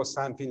Hamiltonian was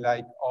something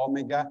like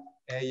omega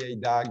A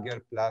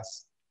dagger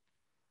plus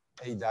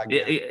A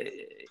dagger.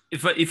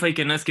 If I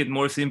can ask it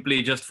more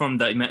simply, just from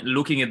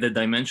looking at the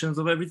dimensions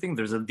of everything,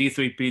 there's a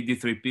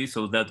D3P,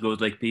 so that goes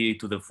like P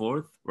to the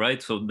 4th,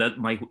 right? So that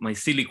my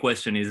silly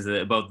question is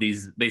about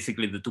these,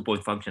 basically the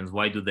 2-point functions.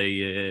 Why do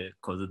they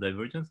cause a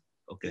divergence?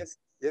 Okay.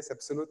 Yes,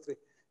 absolutely.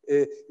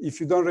 If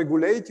you don't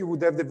regulate, you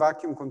would have the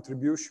vacuum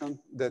contribution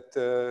that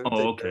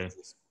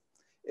diverges.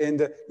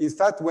 And in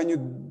fact, when you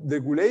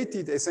regulate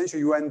it, essentially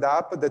you end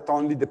up that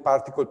only the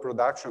particle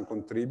production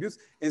contributes.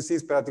 And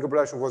since particle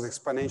production was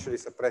exponentially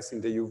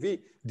suppressing the UV,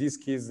 this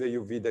gives the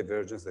UV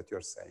divergence that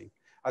you're saying.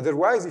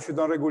 Otherwise, if you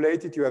don't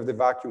regulate it, you have the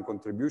vacuum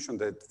contribution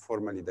that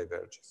formally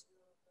diverges.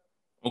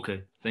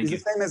 Okay, thank you.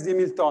 It's the same as the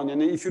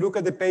Hamiltonian. If you look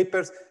at the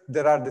papers,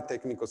 there are the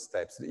technical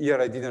steps. Here,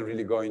 I didn't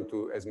really go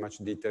into as much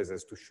details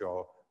as to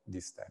show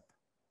this step.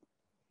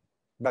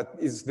 But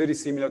it's very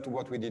similar to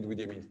what we did with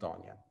the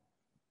Hamiltonian.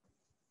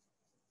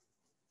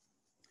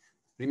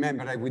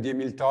 Remember, with the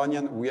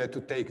Hamiltonian, we had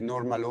to take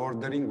normal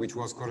ordering, which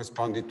was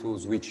corresponding to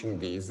switching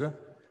these.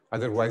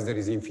 Otherwise, there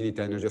is infinite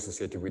energy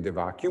associated with the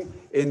vacuum,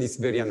 and it's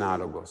very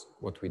analogous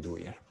what we do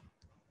here.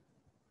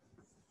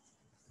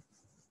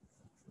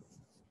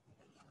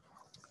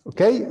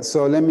 Okay,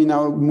 so let me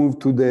now move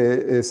to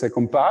the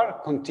second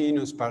part,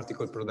 continuous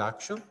particle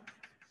production.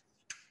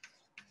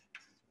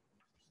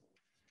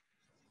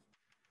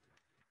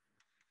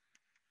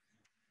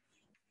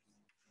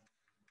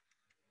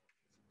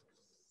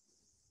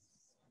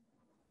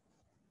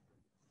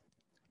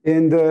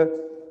 And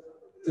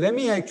let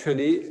me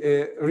actually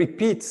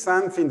repeat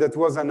something that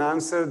was an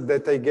answer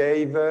that I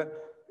gave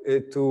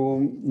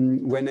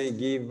when I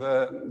give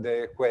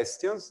the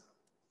questions.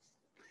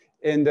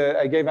 And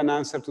I gave an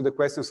answer to the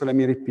question, so let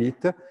me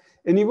repeat.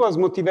 And it was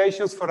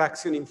motivations for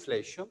axion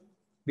inflation,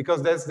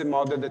 because that's the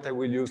model that I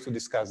will use to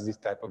discuss this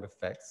type of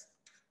effects.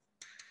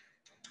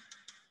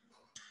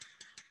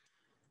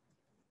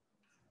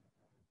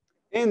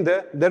 And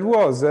there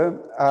was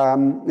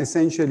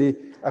essentially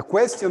a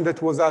question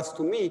that was asked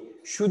to me,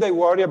 should I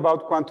worry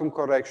about quantum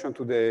correction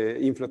to the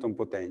inflaton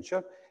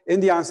potential?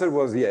 And the answer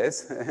was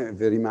yes,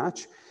 very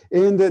much.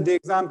 And the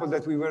example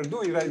that we were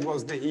doing, right,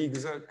 was the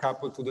Higgs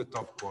coupled to the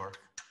top quark.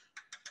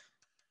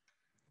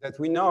 That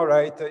we know,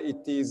 right,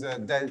 it is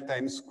delta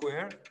m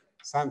squared,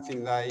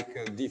 something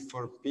like d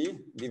for p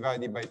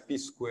divided by p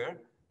squared.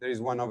 There is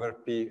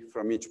 1/p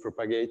from each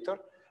propagator,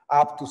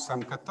 up to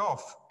some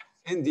cutoff.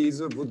 And this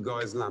would go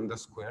as lambda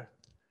squared,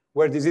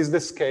 where this is the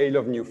scale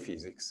of new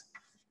physics.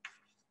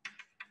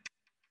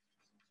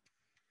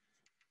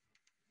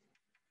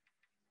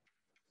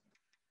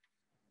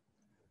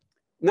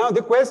 Now,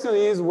 the question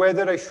is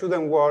whether I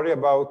shouldn't worry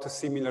about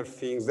similar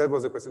things. That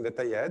was the question that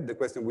I had. The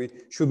question,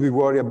 should we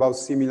worry about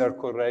similar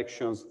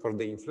corrections for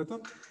the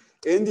inflaton?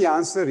 And the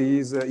answer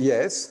is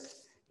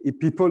yes.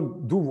 People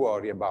do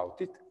worry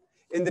about it.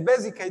 And the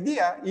basic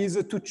idea is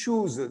to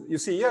choose, you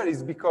see here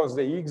is because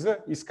the Higgs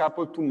is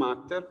coupled to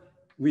matter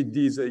with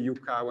these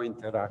Yukawa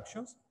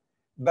interactions.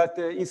 But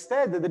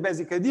instead, the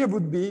basic idea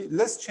would be,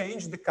 let's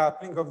change the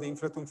coupling of the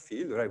inflaton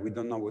field, right? We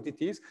don't know what it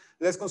is.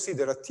 Let's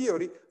consider a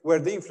theory where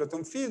the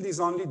inflaton field is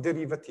only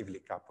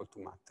derivatively coupled to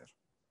matter.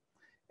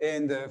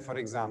 And for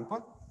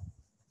example,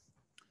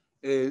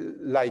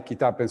 like it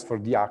happens for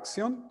the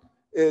axion,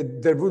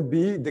 there would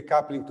be the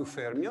coupling to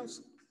fermions.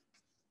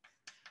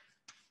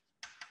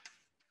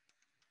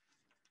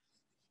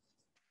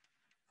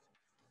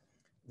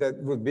 That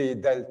would be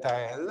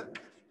delta L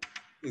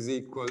is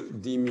equal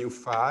d mu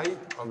phi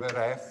over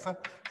f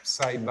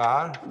psi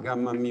bar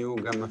gamma mu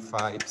gamma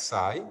phi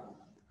psi,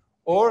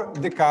 or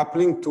the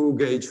coupling to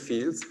gauge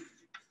fields.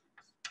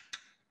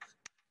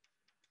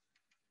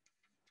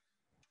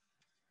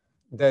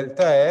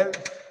 Delta L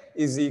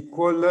is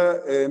equal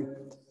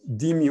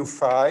d mu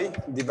phi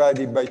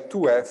divided by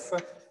 2f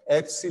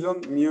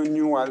epsilon mu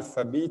nu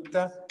alpha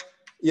beta.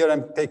 Here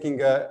I'm taking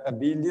a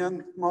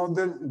abelian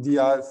model, d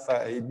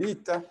alpha a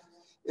beta.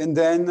 And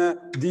then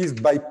this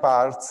by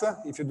parts,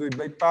 if you do it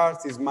by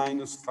parts, is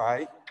minus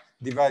phi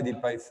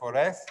divided by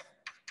 4f,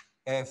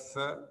 f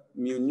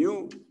mu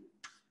nu,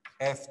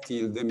 f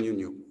tilde mu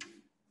nu.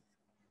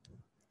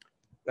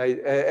 Right?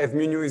 F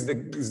mu nu is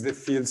the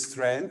field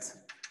strength.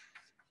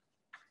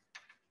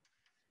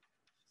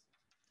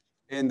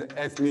 And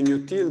f mu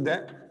nu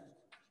tilde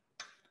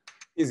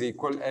is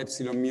equal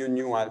epsilon mu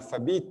nu alpha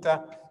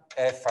beta,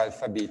 f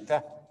alpha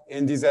beta.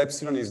 And this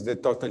epsilon is the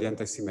totally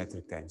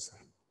antisymmetric tensor.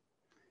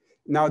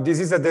 Now, this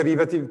is a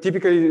derivative.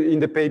 Typically, in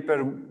the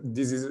paper,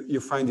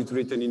 you find it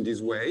written in this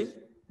way.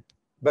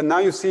 But now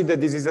you see that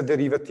this is a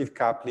derivative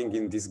coupling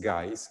in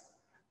disguise.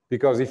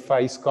 Because if phi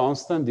is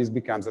constant, this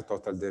becomes a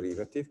total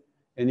derivative.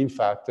 And in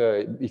fact,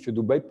 if you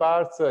do by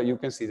parts, you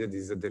can see that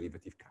this is a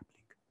derivative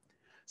coupling.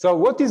 So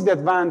what is the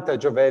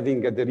advantage of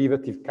having a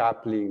derivative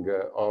coupling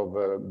of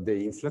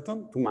the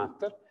inflaton to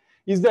matter?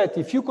 Is that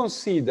if you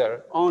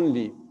consider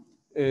only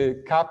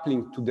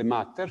coupling to the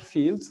matter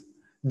fields,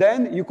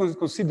 then you can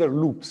consider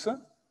loops,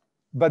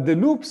 but the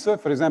loops,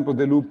 for example,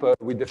 the loop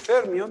with the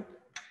fermion,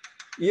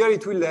 here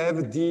it will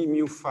have d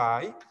mu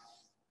phi,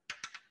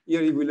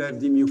 here it will have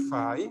d mu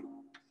phi,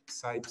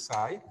 psi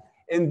psi,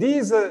 and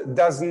this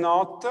does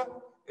not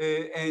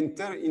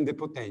enter in the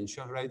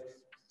potential, right?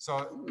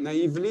 So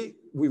naively,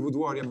 we would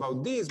worry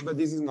about this, but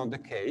this is not the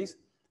case,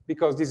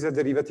 because this is a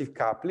derivative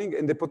coupling,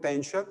 and the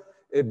potential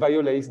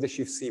violates the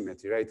shift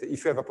symmetry, right?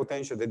 If you have a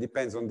potential that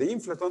depends on the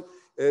inflaton,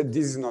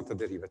 this is not a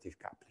derivative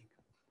coupling.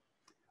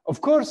 Of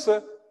course,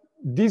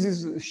 this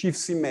is shift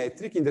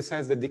symmetric in the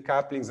sense that the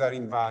couplings are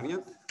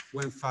invariant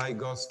when phi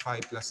goes phi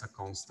plus a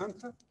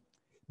constant.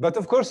 But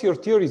of course, your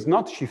theory is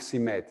not shift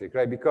symmetric,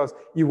 right? Because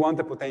you want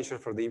a potential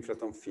for the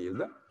inflaton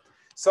field.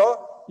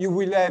 So you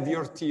will have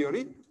your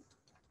theory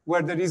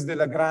where there is the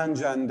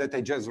Lagrangian that I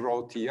just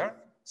wrote here.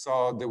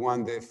 So the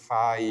one, the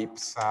phi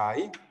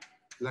psi,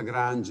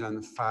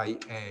 Lagrangian phi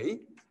a.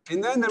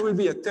 And then there will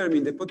be a term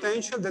in the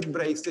potential that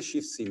breaks the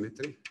shift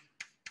symmetry,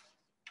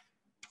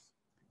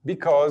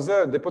 because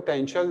the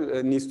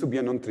potential needs to be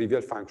a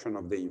non-trivial function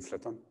of the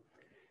inflaton.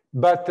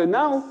 But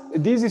now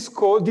this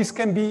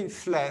can be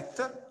flat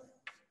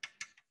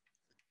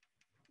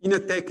in a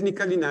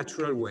technically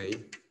natural way.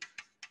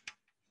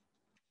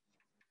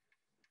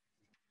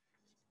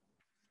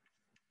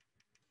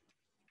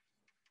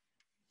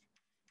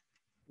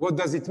 What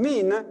does it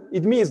mean?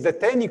 It means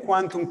that any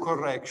quantum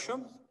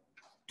correction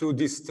to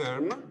this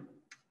term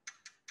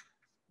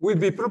will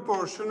be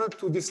proportional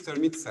to this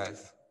term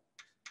itself.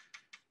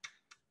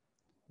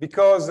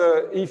 Because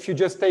if you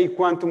just take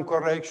quantum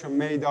correction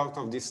made out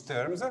of these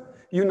terms,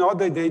 you know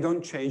that they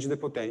don't change the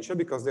potential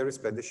because they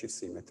respect the shift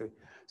symmetry.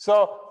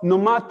 So no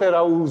matter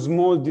how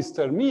small this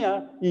term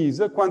here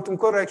is, quantum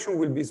correction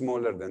will be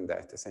smaller than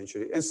that,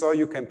 essentially. And so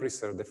you can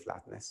preserve the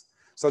flatness.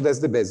 So that's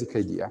the basic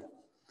idea.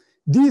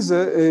 This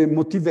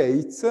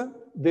motivates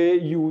the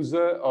use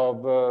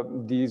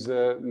of this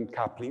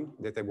coupling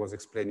that I was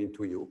explaining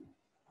to you.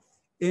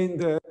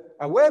 And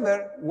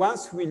however,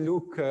 once we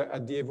look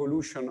at the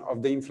evolution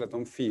of the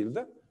inflaton field,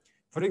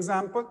 for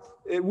example,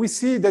 we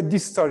see that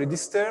these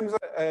terms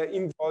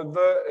involve,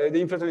 the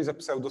inflaton is a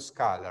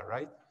pseudoscalar,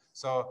 right?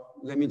 So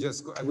let me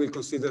just, I will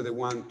consider the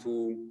one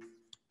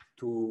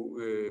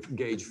to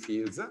gauge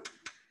fields.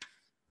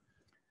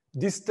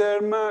 This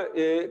term,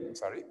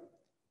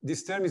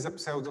 this term is a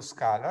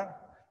pseudoscalar,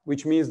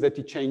 which means that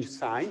it changes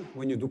sign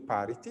when you do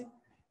parity.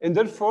 And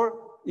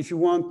therefore, if you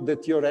want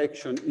that your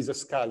action is a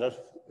scalar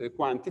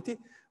quantity,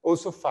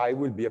 also phi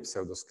will be a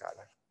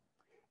pseudoscalar.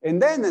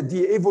 And then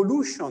the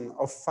evolution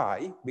of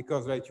phi,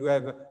 because right, you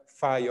have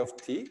phi of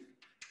t,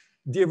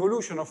 the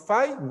evolution of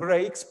phi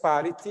breaks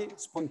parity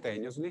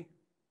spontaneously.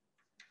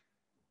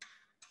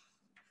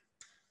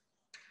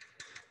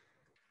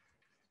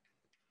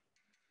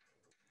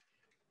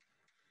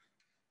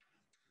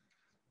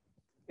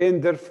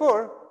 And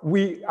therefore,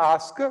 we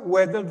ask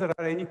whether there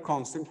are any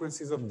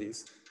consequences of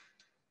this.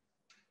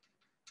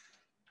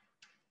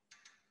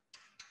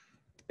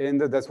 And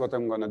that's what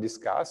I'm going to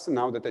discuss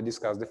now that I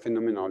discussed the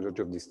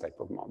phenomenology of this type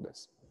of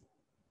models.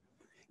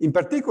 In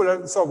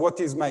particular, so what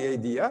is my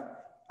idea?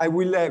 I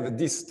will have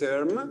this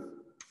term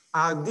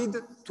added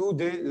to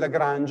the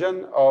Lagrangian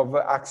of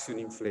axion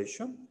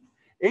inflation.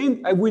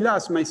 And I will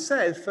ask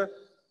myself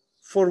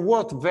for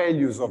what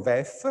values of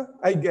f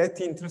I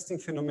get interesting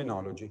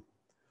phenomenology.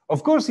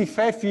 Of course, if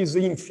f is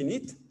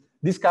infinite,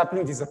 this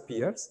coupling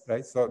disappears,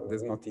 right? So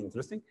that's not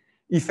interesting.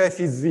 If f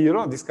is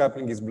 0, this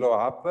coupling is blow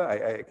up.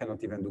 I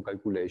cannot even do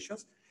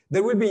calculations.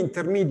 There will be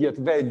intermediate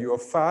value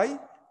of phi,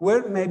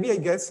 where maybe I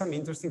get some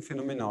interesting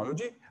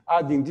phenomenology,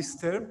 adding this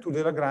term to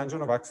the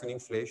Lagrangian of axion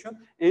inflation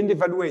and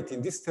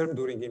evaluating this term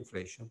during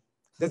inflation.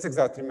 That's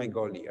exactly my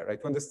goal here,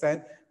 right? To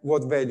understand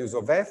what values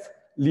of f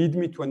lead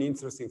me to an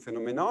interesting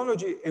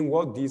phenomenology and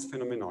what this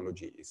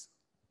phenomenology is.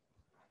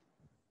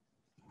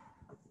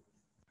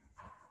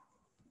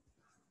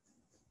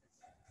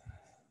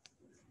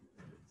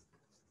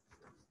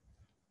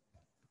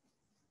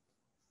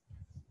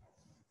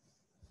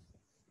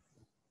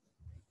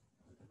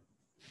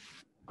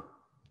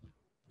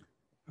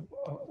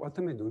 What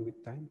am I doing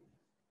with time?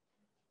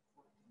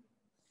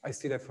 I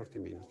still have 40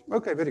 minutes.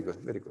 Okay, very good,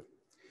 very good.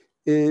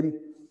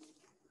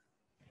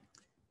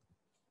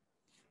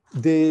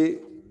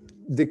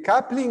 The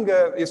coupling,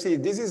 you see,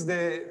 this is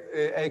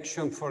the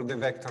action for the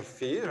vector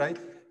field, right?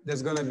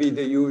 There's going to be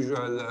the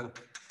usual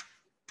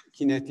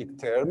kinetic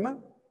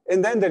term.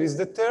 And then there is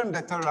the term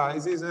that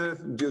arises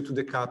due to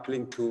the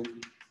coupling to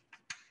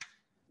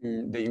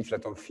the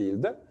inflaton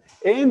field.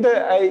 And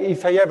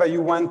if I have a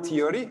U1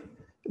 theory,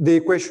 the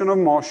equation of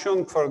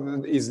motion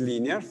is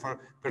linear for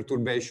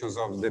perturbations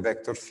of the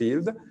vector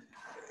field.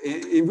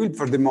 It will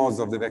for the modes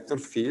of the vector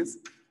fields.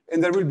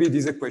 And there will be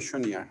this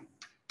equation here.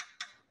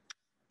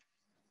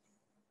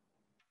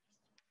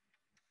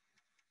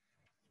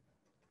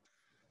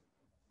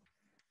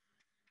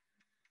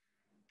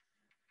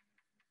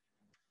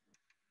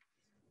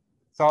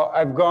 So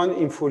I've gone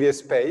in Fourier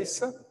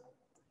space.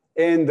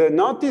 And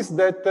notice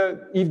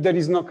that if there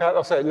is no,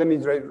 oh, sorry, let me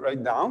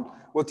write down.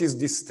 What is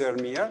this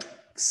term here?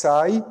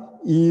 Psi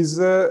is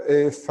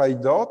phi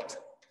dot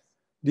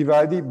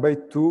divided by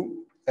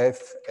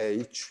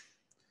 2fh.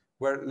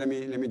 Where let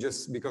me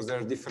just, because there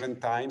are different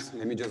times,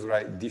 let me just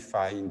write d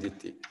phi in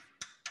dt.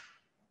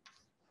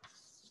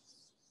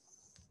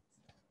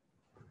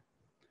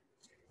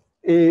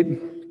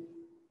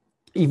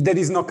 If there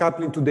is no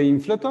coupling to the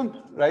inflaton,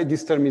 right,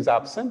 this term is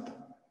absent.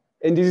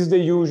 And this is the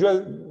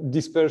usual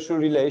dispersion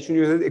relation,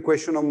 usual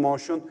equation of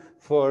motion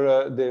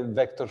for the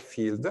vector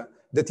field.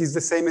 That is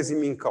the same as in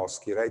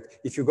Minkowski, right?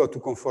 If you go to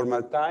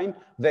conformal time,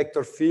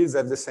 vector fields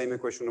have the same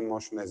equation of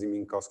motion as in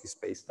Minkowski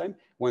spacetime,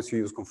 once you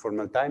use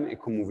conformal time and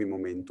co-moving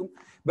momentum.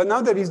 But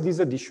now there is this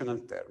additional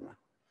term.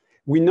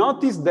 We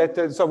notice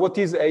that, so what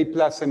is A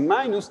plus and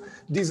minus?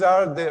 These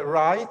are the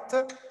right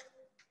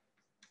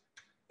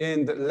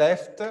and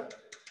left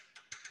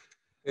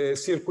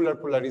circular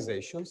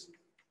polarizations.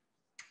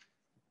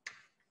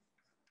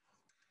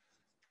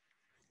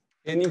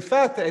 And in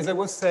fact, as I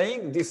was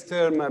saying, this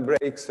term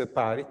breaks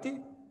parity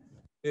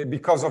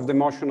because of the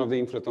motion of the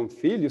inflaton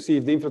field. You see,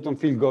 if the inflaton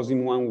field goes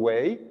in one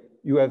way,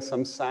 you have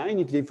some sign.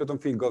 If the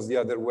inflaton field goes the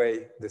other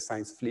way, the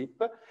signs flip.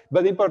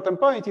 But the important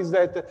point is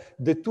that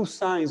the two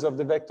signs of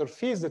the vector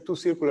fields, the two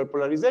circular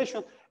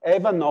polarizations,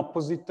 have an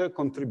opposite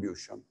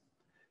contribution.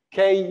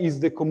 K is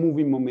the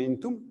co-moving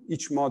momentum.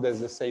 Each mode has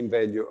the same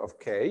value of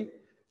K.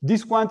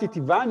 This quantity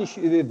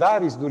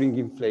varies during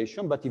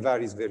inflation, but it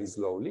varies very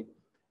slowly.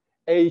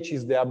 H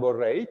is the Abel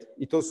rate.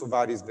 It also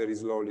varies very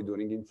slowly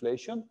during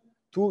inflation.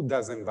 2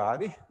 doesn't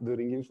vary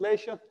during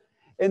inflation.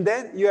 And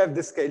then you have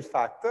the scale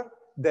factor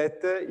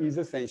that is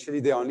essentially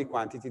the only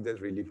quantity that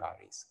really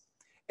varies.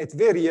 At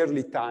very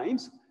early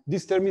times,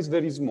 this term is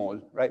very small,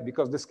 right?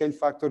 Because the scale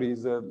factor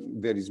is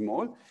very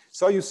small.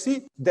 So you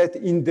see that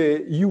in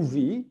the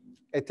UV,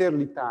 at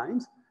early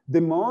times,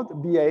 the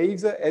mode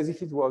behaves as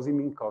if it was in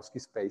Minkowski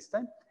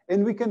spacetime,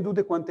 and we can do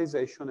the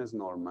quantization as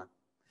normal.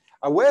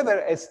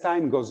 However, as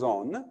time goes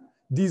on,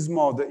 this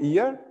mode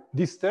here,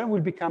 this term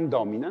will become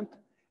dominant,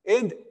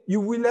 and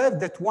you will have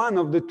that one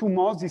of the two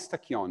modes is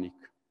tachyonic.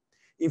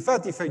 In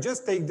fact, if I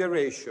just take the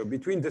ratio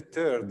between the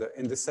third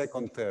and the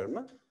second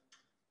term,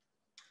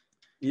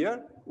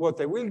 here, what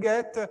I will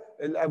get,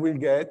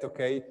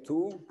 okay,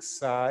 2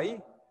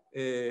 psi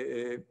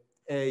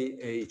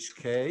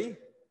AHK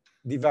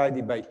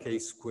divided by K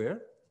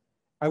squared.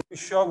 I will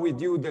show with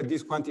you that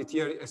this quantity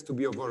here has to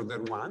be of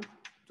order 1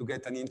 to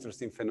get an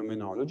interesting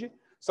phenomenology.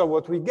 So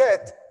what we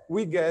get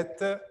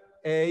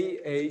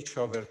AH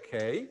over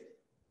K.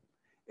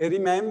 And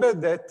remember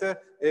that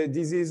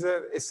this is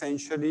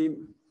essentially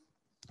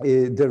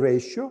the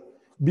ratio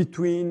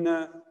between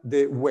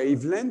the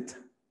wavelength,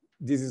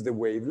 this is the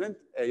wavelength,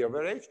 A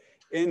over H,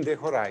 and the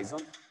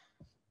horizon.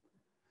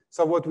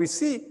 So what we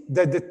see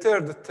that the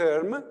third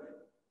term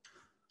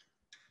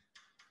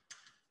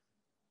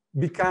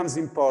becomes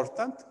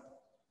important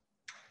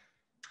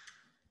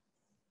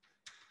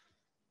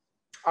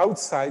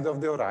outside of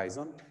the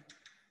horizon.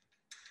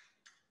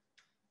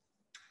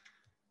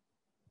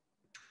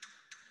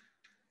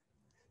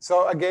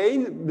 So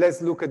again,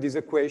 let's look at this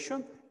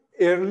equation.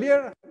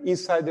 Earlier,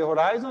 inside the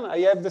horizon, I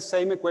have the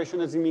same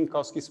equation as in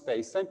Minkowski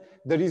spacetime.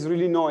 There is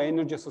really no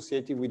energy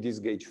associated with these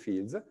gauge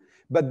fields.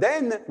 But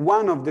then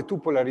one of the two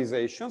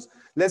polarizations,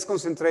 let's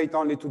concentrate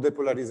only to the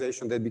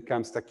polarization that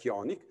becomes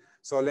tachyonic.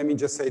 So let me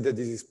just say that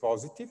this is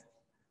positive.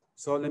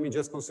 So let me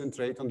just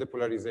concentrate on the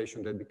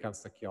polarization that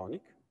becomes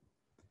tachyonic.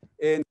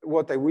 And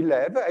what I will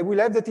have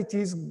that it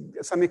is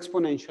some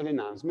exponential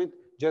enhancement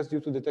just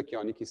due to the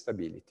tachyonic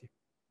instability.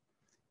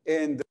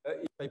 And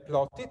if I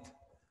plot it,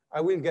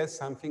 I will get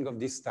something of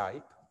this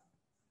type.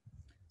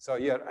 So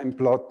here I'm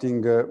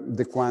plotting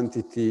the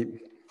quantity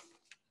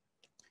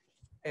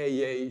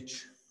AH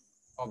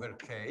over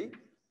K,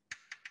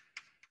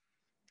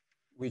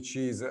 which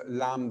is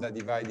lambda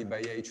divided by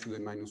H to the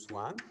minus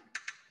 1.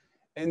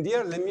 And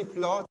here let me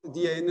plot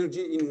the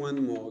energy in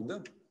one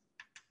mode.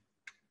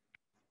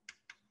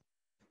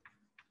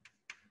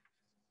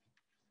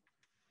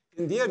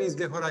 And here is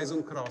the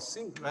horizon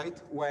crossing,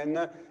 right?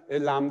 When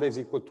lambda is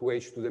equal to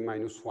H to the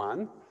minus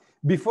 1.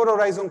 Before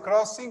horizon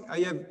crossing,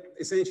 I have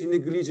essentially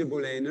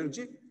negligible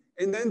energy,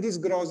 and then this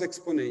grows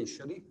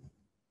exponentially.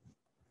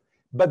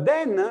 But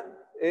then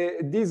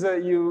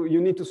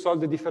you need to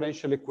solve the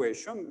differential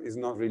equation. It's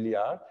not really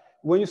hard.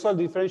 When you solve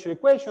the differential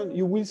equation,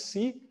 you will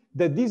see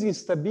that this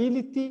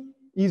instability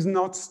is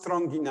not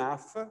strong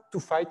enough to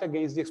fight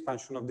against the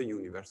expansion of the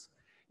universe.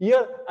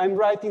 Here, I'm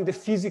writing the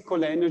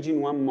physical energy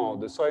in one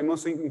mode. So I'm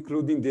also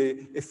including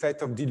the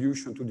effect of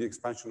dilution to the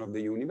expansion of the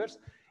universe.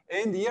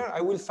 And here, I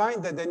will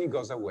find that then it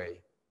goes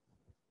away.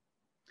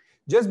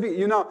 Just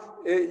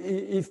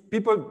if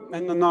people, I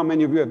don't know how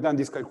many of you have done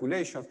this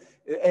calculation,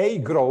 A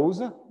grows,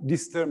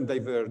 this term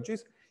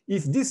diverges.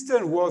 If this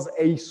term was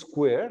A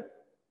squared,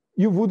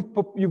 you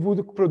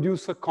would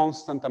produce a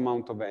constant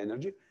amount of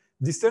energy.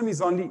 This term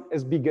is only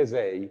as big as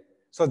A.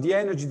 So the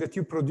energy that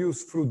you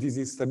produce through this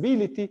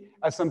instability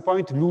at some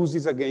point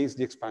loses against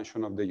the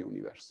expansion of the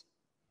universe.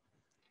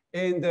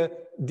 And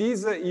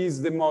this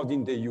is the mode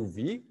in the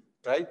UV,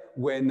 right?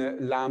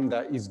 When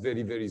lambda is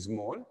very, very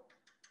small.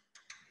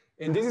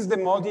 And this is the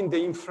mode in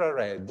the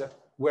infrared,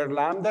 where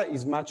lambda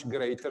is much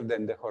greater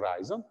than the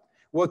horizon.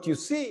 What you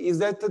see is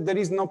that there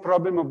is no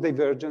problem of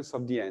divergence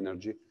of the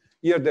energy.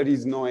 Here there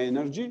is no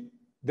energy.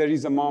 There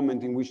is a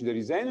moment in which there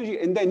is energy,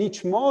 and then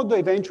each mode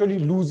eventually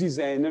loses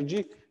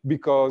energy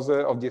because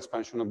of the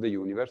expansion of the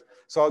universe.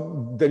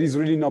 So there is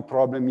really no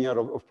problem here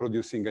of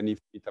producing an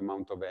infinite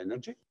amount of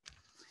energy.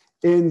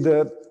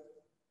 And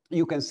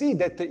you can see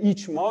that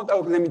each mode,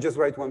 let me just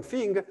write one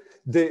thing,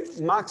 the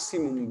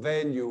maximum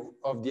value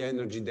of the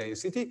energy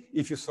density,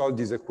 if you solve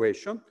this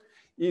equation,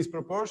 is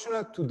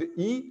proportional to the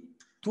E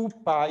 2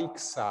 pi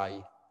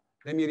psi.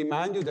 Let me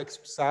remind you that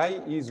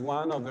psi is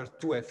 1 over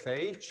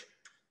 2fh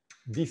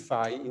d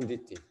phi in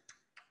dt.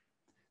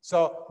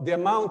 So the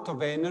amount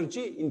of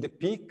energy in the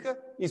peak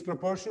is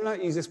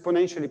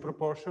exponentially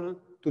proportional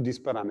to this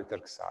parameter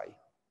psi.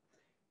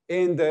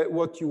 And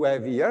what you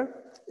have here,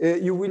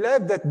 you will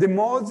have that the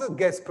modes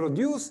gets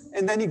produced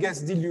and then it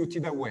gets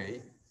diluted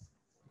away.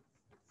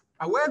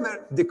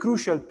 However, the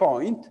crucial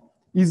point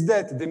is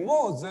that the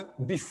modes,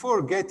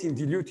 before getting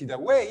diluted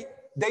away,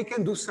 they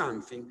can do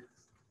something.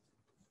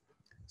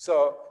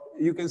 So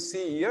you can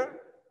see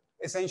here,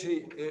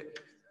 essentially,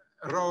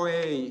 rho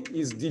A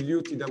is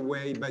diluted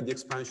away by the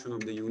expansion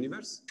of the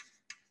universe.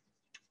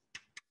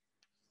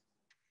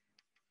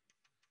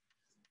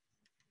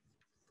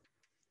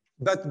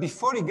 But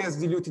before it gets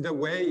diluted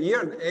away,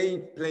 here A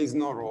plays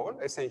no role,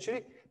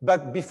 essentially.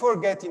 But before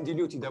getting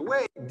diluted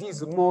away,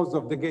 these modes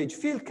of the gauge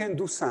field can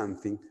do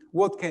something.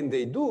 What can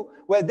they do?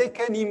 Well, they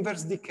can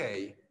inverse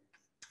decay.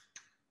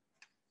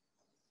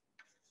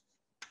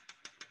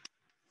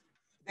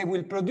 They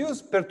will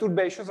produce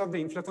perturbations of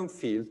the inflaton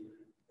field.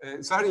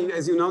 Sorry,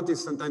 as you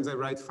notice, sometimes I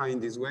write phi in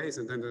this way,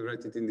 sometimes I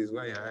write it in this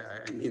way.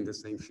 I mean the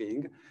same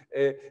thing.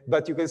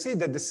 But you can see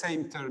that the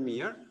same term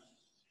here,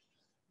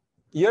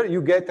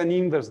 you get an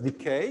inverse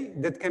decay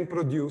that can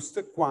produce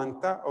the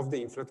quanta of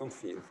the inflaton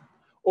field.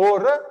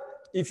 Or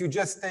if you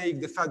just take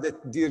the fact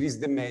that there is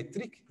the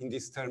metric in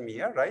this term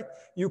here, right?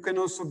 You can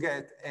also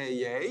get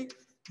AA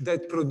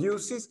that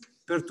produces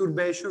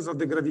perturbations of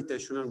the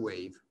gravitational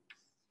wave.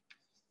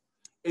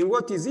 And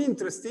what is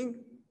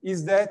interesting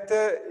is that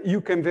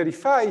you can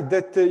verify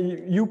that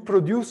you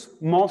produce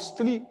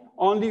mostly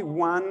only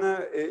one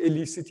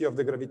helicity of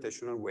the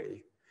gravitational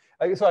wave.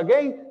 So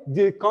again,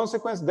 the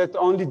consequence that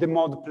only the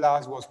mode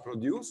plus was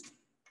produced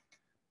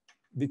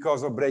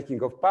because of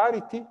breaking of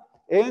parity,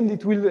 and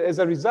it will, as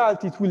a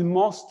result, it will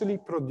mostly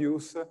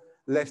produce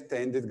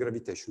left-handed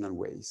gravitational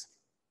waves.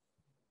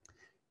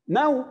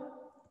 Now,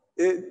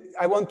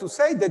 I want to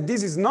say that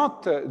this is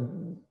not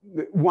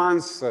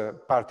once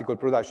particle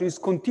production, it's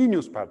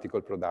continuous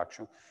particle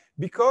production.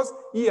 Because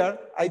here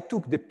I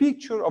took the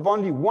picture of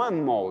only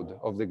one mode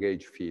of the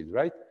gauge field,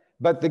 right?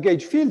 But the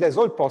gauge field has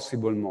all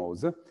possible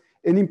modes.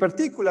 And in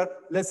particular,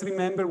 let's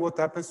remember what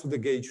happens to the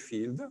gauge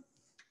field.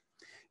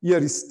 Here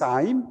is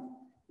time.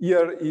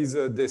 Here is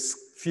the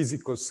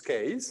physical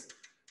scales.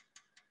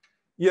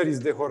 Here is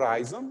the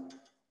horizon.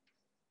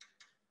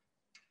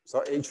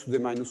 so h to the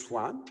minus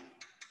 1.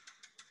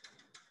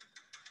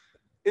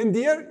 And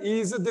here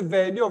is the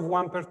value of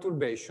one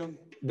perturbation,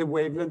 the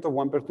wavelength of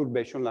one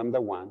perturbation, lambda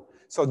 1.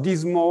 So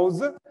this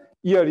modes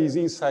here is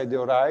inside the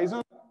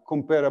horizon,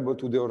 comparable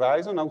to the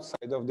horizon,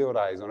 outside of the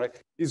horizon, right?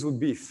 This would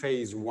be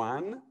phase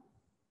 1,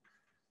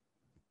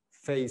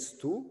 phase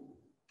 2,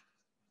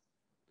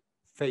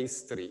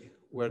 phase 3,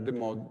 where the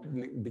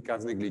mode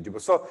becomes negligible.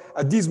 So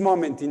at this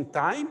moment in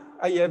time,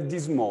 I have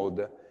this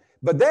mode.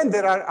 But then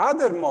there are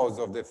other modes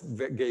of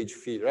the gauge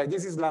field, right?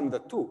 This is lambda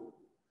 2,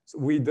 so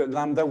with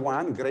lambda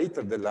 1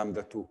 greater than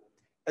lambda 2.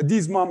 At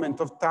this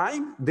moment of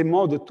time, the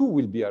mode 2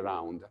 will be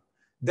around.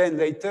 Then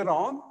later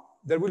on,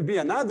 there will be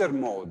another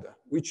mode,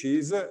 which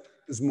is a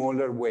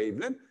smaller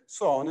wavelength,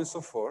 so on and so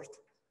forth.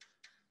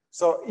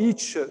 So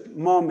each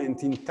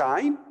moment in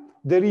time,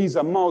 there is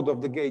a mode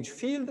of the gauge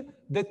field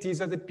that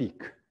is at the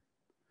peak.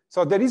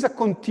 So there is a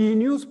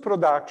continuous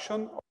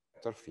production of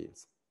vector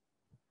fields.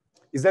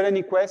 Is there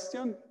any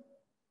question?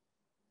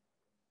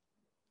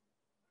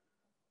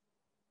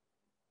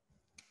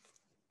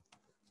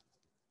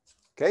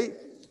 Okay,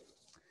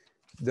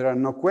 there are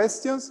no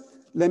questions.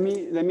 Let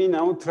me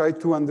now try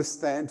to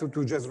understand,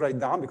 to just write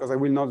down, because I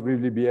will not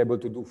really be able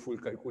to do full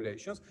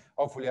calculations.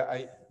 Hopefully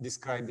I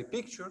describe the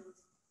picture.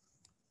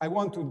 I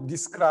want to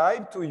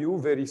describe to you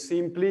very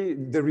simply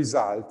the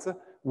result,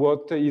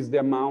 what is the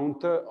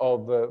amount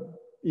of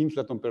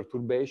inflaton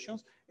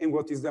perturbations and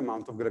what is the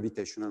amount of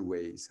gravitational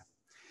waves.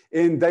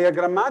 And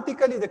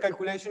diagrammatically, the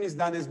calculation is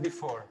done as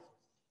before.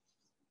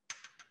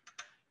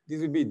 This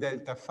will be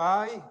delta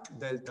phi,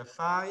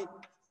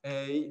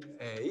 A.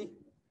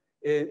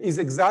 Is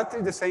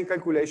exactly the same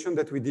calculation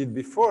that we did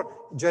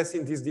before, just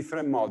in this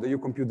different model. You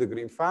compute the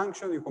green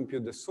function, you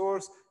compute the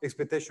source,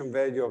 expectation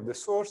value of the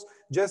source,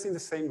 just in the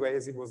same way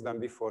as it was done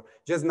before.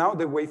 Just now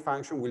the wave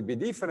function will be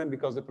different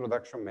because the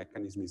production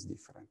mechanism is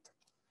different.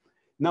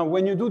 Now,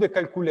 when you do the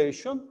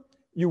calculation,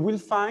 you will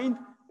find,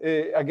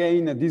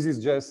 again, this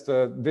is just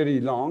very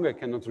long, I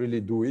cannot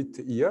really do it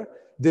here.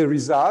 The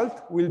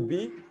result will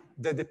be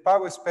that the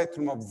power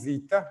spectrum of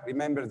zeta,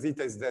 remember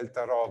zeta is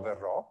delta rho over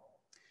rho.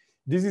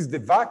 This is the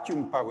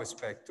vacuum power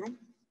spectrum.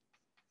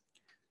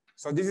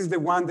 So this is the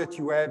one that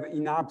you have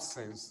in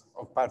absence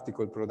of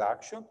particle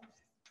production.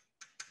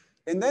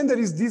 And then there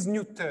is this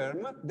new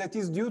term that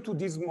is due to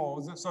these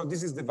modes. So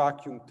this is the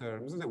vacuum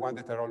terms, the one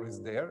that are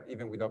always there,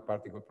 even without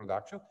particle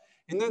production.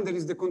 And then there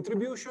is the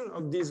contribution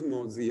of these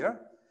modes here.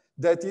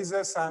 That is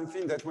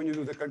something that when you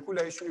do the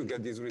calculation, you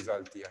get this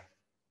result here.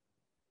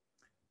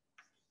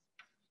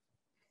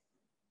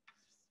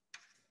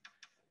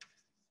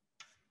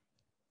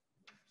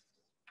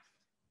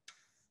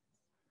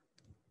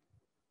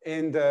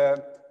 And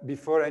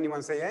before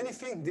anyone say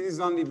anything, this is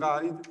only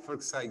valid for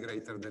psi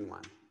greater than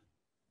 1.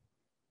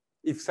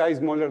 If psi is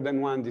smaller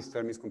than 1, this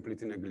term is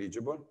completely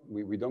negligible.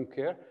 We don't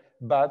care.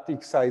 But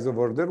if psi is of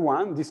order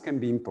 1, this can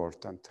be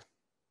important.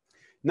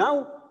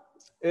 Now,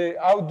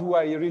 how do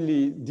I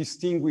really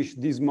distinguish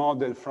this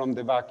model from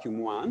the vacuum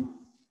one?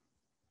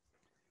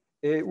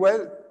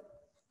 Well,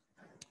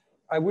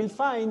 I will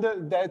find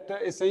that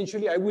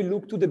essentially I will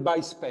look to the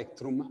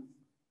bispectrum.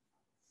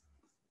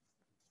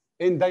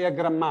 And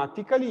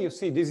diagrammatically, you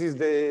see, this is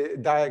the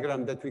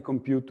diagram that we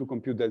compute to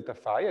compute delta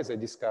phi, as I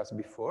discussed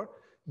before.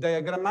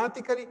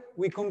 Diagrammatically,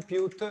 we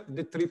compute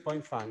the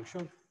 3-point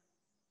function.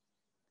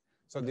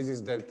 So this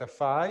is delta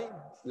phi,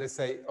 let's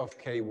say, of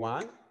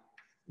K1,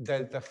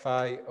 delta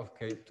phi of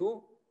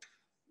K2,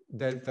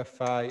 delta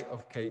phi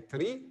of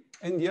K3,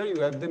 and here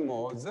you have the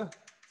modes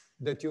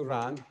that you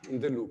run in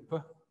the loop.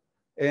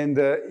 And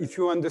if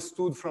you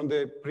understood from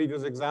the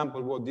previous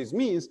example what this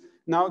means,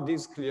 now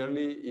this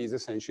clearly is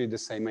essentially the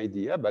same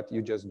idea, but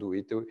you just do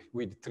it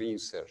with 3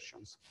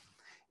 insertions.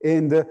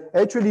 And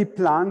actually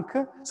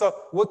Planck, so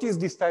what is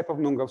this type of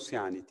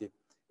non-Gaussianity?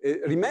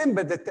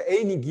 Remember that at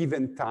any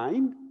given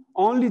time,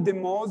 only the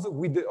modes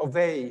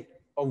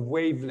of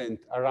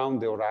wavelength around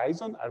the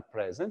horizon are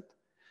present.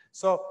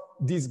 So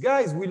these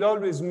guys will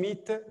always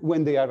meet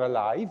when they are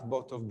alive,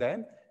 both of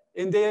them,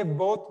 and they have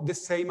both the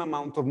same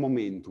amount of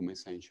momentum,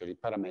 essentially,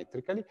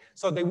 parametrically.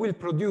 So they will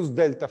produce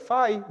delta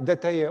phi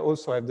that they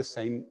also have the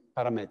same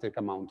parametric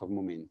amount of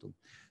momentum.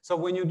 So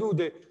when you do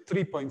the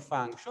 3-point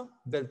function,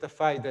 delta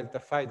phi, delta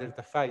phi,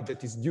 delta phi,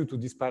 that is due to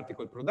this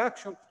particle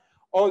production,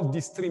 all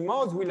these 3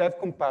 modes will have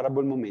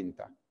comparable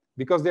momenta,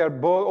 because they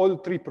are all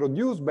 3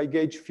 produced by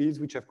gauge fields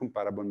which have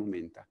comparable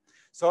momenta.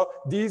 So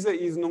this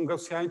is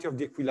non-Gaussianity of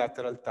the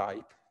equilateral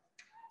type,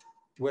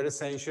 where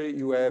essentially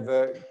you have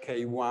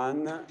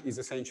K1 is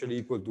essentially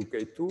equal to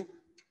K2,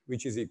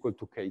 which is equal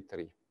to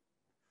K3.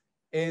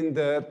 And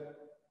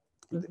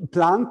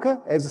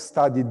Planck has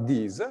studied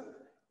this,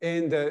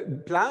 and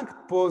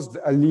Planck posed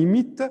a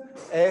limit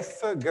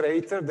f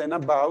greater than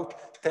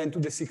about 10 to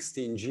the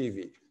 16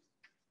 GeV,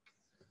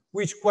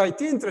 which quite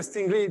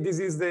interestingly, this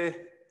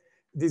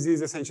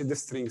is essentially the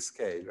string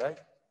scale, right?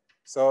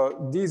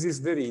 So this is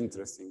very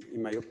interesting,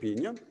 in my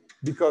opinion.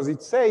 because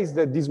it says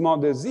that these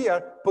models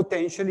here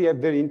potentially have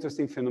very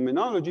interesting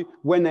phenomenology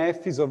when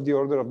f is of the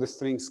order of the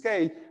string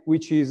scale,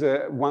 which is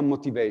one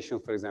motivation,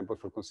 for example,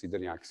 for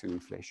considering axial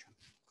inflation.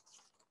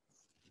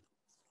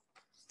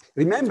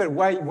 Remember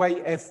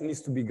why f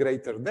needs to be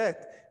greater than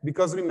that,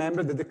 because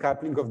remember that the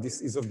coupling of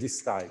this is of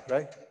this type,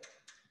 right?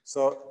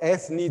 So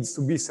f needs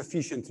to be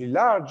sufficiently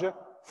large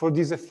for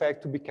this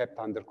effect to be kept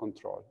under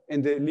control.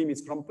 And the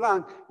limits from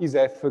Planck is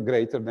f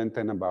greater than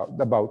 10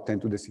 about 10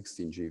 to the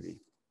 16 GeV.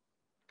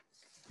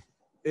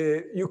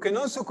 You can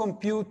also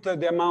compute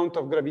the amount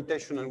of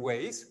gravitational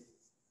waves.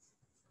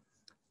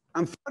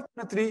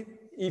 Unfortunately,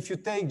 if you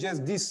take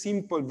just this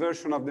simple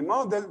version of the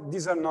model,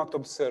 these are not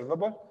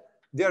observable.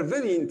 They are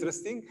very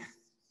interesting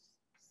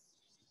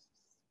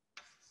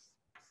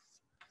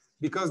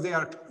because they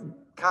are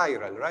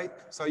chiral, right?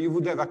 So you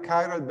would have a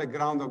chiral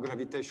background of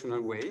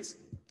gravitational waves.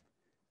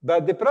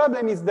 But the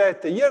problem is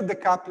that here the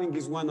coupling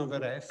is 1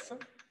 over f.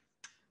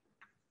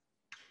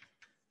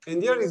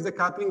 And here is the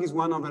coupling is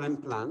 1 over m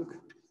Planck.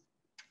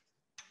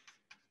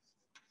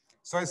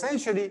 So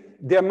essentially,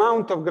 the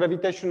amount of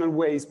gravitational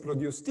waves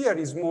produced here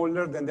is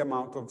smaller than the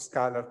amount of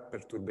scalar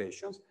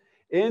perturbations.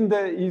 And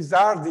it's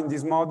hard in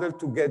this model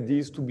to get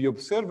these to be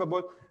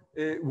observable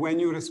when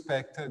you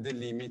respect the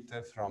limit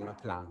from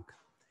Planck.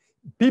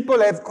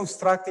 People have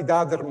constructed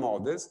other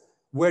models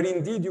where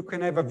indeed you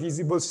can have a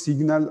visible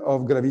signal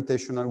of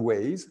gravitational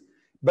waves,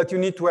 but you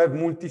need to have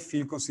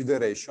multi-field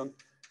consideration.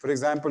 For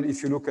example,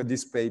 if you look at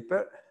this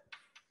paper,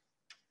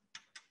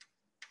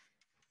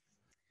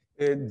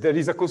 there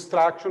is a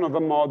construction of a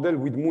model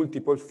with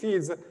multiple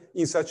fields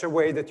in such a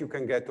way that you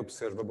can get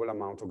observable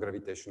amount of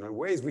gravitational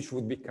waves, which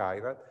would be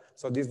chiral.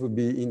 So this would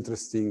be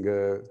interesting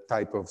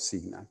type of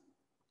signal.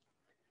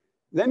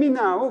 Let me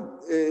now,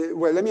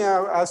 let me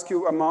ask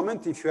you a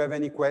moment if you have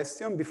any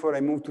question before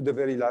I move to the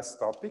very last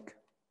topic.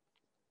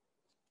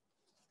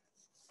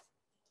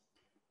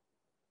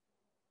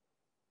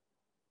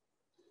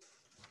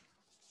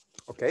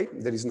 Okay,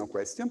 there is no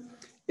question.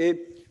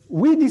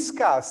 We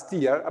discussed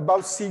here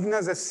about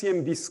signals at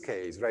CMB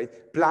scales,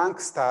 right? Planck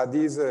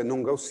studies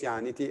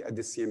non-Gaussianity at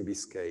the CMB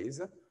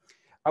scales.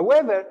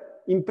 However,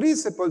 in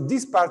principle,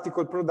 this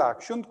particle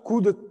production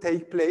could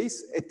take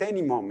place at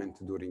any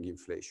moment during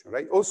inflation,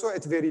 right? Also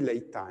at very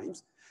late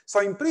times. So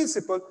in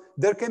principle,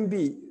 there can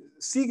be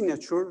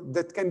signature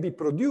that can be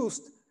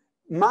produced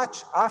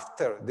much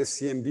after the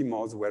CMB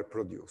modes were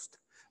produced.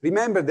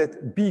 Remember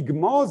that big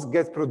modes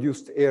get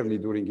produced early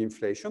during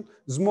inflation,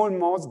 small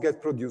modes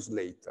get produced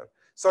later.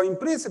 So in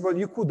principle,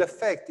 you could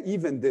affect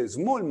even the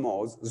small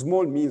modes,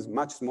 small means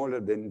much smaller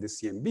than the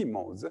CMB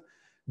modes,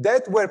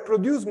 that were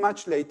produced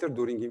much later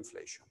during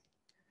inflation.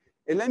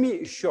 And let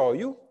me show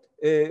you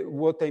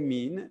what I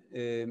mean,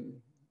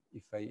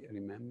 if I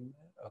remember,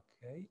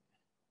 okay.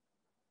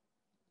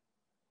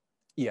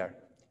 Here.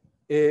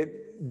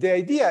 The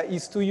idea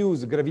is to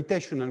use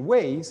gravitational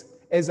waves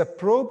as a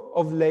probe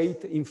of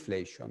late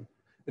inflation.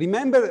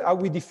 Remember how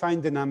we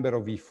define the number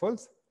of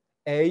e-folds?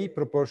 A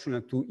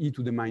proportional to e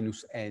to the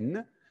minus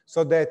n,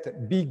 so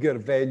that bigger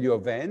value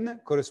of n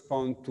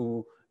correspond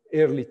to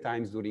early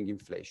times during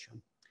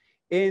inflation.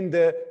 And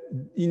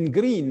in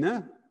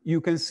green,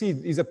 you can see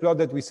is a plot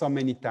that we saw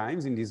many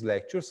times in this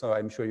lecture, so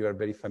I'm sure you are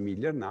very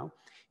familiar now.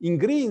 In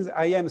green,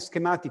 I am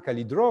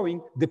schematically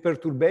drawing the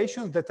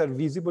perturbations that are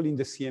visible in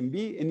the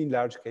CMB and in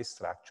large case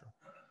structure.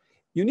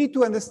 You need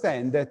to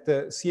understand that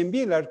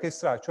CMB and large case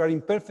structure are in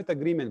perfect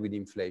agreement with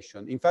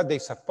inflation. In fact, they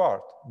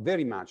support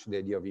very much the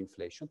idea of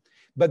inflation,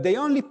 but they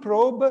only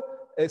probe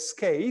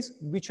scales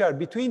which are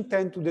between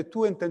 10 to the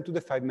 2 and 10 to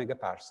the 5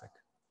 megaparsec.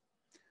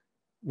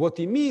 What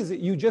it means,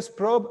 you just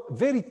probe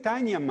very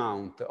tiny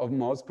amount of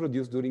modes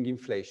produced during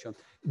inflation.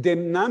 The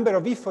number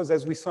of e-folds,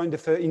 as we saw in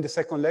the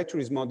second lecture,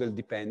 is model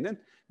dependent.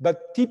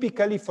 But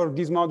typically for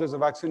these models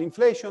of axial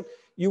inflation,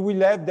 you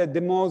will have that the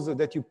modes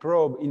that you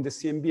probe in the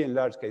CMB and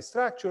large case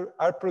structure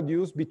are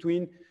produced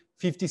between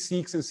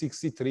 56 and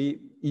 63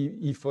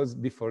 e-folds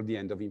before the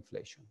end of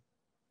inflation.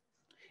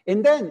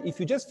 And then if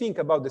you just think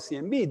about the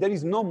CMB, there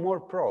is no more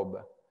probe.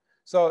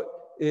 So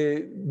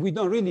we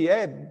don't really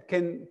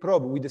can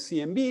probe with the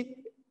CMB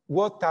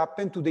what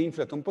happened to the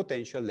inflaton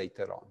potential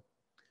later on.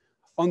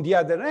 On the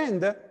other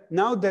hand,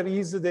 now there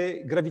is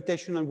the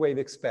gravitational wave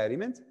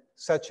experiment,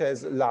 such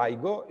as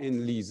LIGO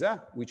and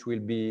LISA, which will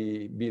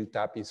be built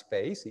up in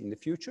space in the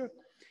future.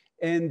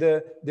 And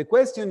the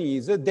question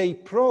is, they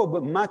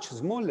probe much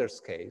smaller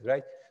scales,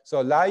 right?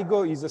 So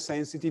LIGO is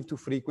sensitive to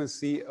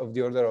frequency of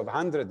the order of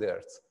 100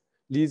 Hertz.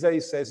 LISA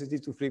is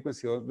sensitive to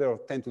frequency order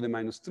of 10 to the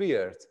minus 3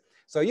 Hertz.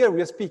 So here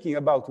we are speaking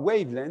about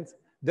wavelengths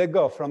that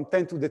go from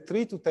 10 to the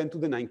 3 to 10 to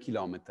the 9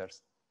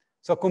 kilometers.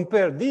 So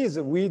compare this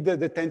with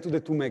the 10 to the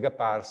 2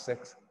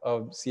 megaparsecs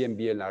of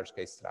CMB and large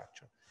case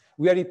structure.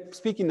 We are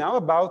speaking now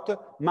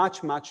about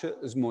much, much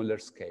smaller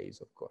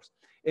scales, of course.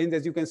 And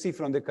as you can see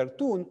from the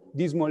cartoon,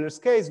 these smaller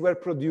scales were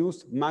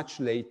produced much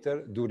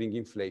later during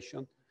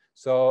inflation.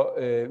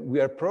 So we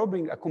are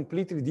probing a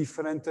completely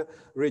different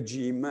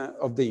regime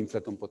of the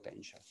inflaton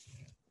potential.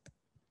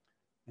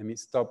 Let me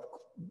stop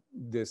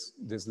the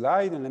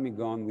slide and let me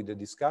go on with the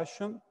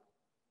discussion.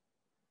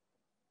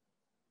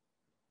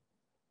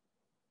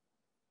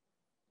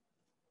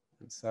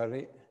 I'm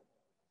sorry.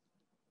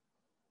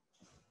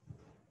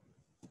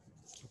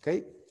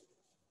 Okay.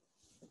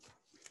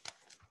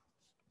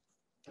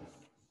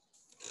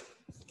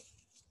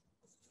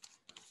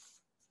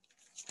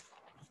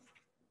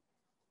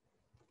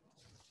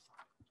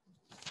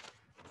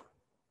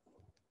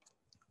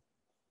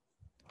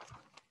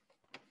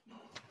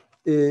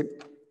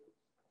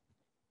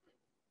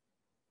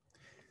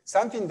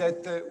 Something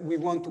that we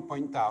want to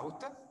point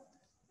out,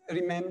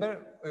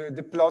 remember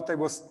the plot I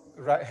was,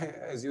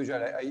 as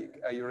usual,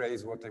 I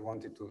erased what I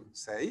wanted to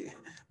say,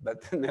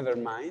 but never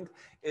mind.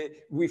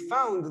 We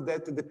found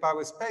that the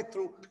power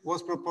spectrum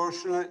was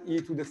proportional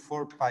e to the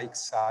 4 pi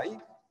psi,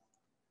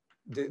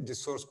 the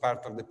source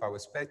part of the power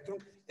spectrum,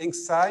 and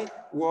psi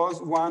was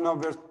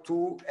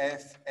 1/2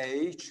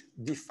 FH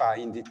d phi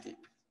in dt.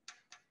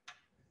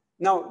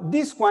 Now,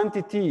 this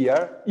quantity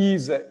here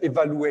is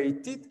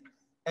evaluated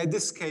at the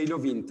scale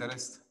of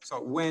interest.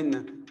 So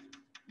when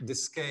the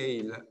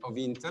scale of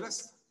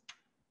interest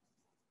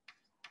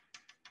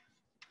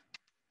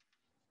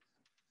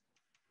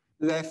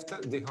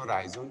left the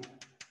horizon.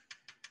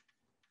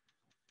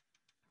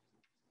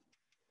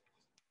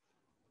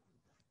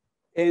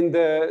 And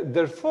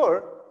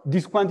therefore,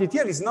 this quantity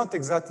here is not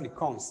exactly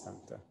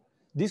constant.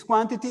 This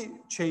quantity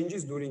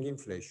changes during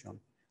inflation.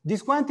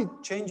 This quantity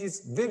changes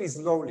very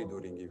slowly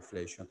during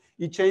inflation.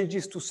 It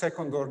changes to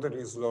second order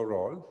in slow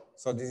roll.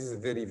 So this is a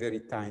very,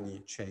 very tiny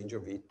change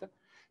of it.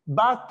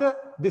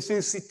 But the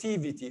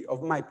sensitivity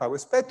of my power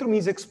spectrum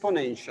is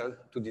exponential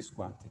to this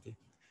quantity.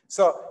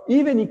 So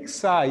even if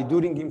psi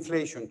during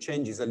inflation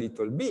changes a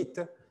little bit,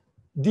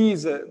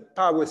 this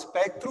power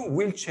spectrum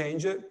will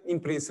change, in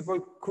principle,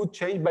 could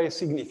change by a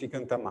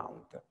significant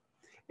amount.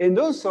 And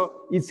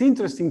also, it's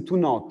interesting to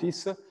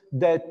notice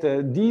that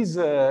this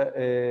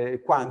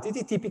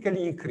quantity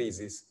typically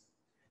increases.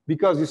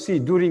 Because you see,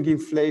 during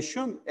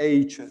inflation,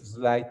 H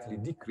slightly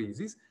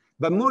decreases,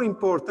 but more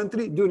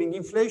importantly, during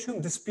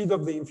inflation, the speed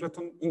of the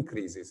inflaton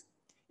increases.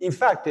 In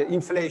fact,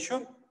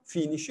 inflation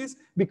finishes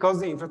because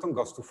the inflaton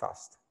goes too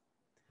fast.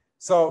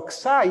 So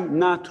psi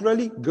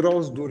naturally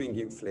grows during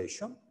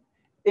inflation,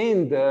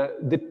 and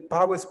the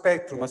power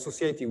spectrum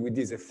associated with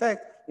this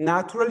effect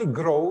naturally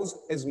grows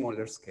at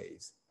smaller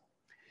scales.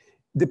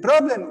 The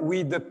problem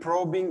with the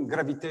probing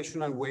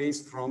gravitational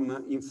waves from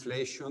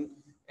inflation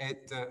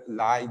at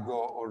LIGO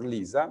or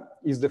LISA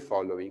is the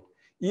following.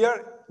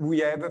 Here we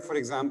have, for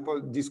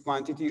example, this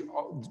quantity,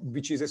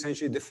 which is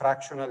essentially the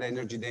fractional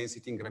energy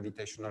density in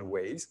gravitational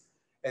waves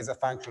as a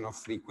function of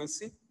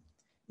frequency.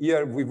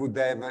 Here we would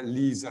have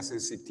LISA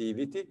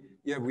sensitivity.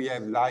 Here we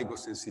have LIGO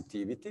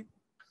sensitivity.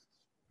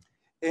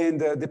 And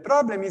the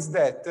problem is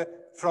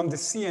that from the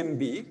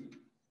CMB,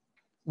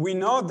 we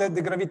know that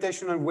the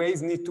gravitational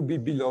waves need to be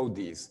below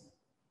this.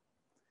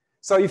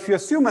 So if you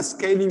assume a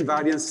scaling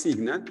invariant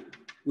signal,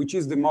 which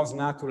is the most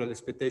natural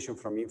expectation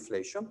from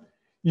inflation,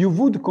 you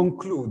would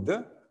conclude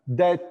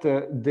that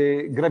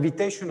the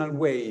gravitational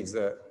waves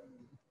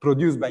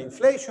produced by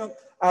inflation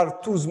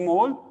are too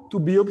small to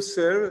be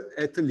observed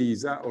at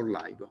LISA or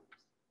LIGO,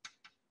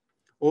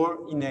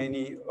 or in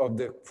any of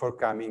the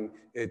forthcoming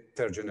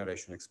third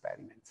generation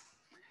experiments.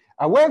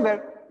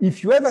 However,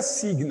 if you have a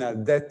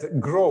signal that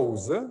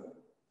grows,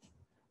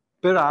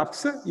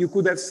 perhaps you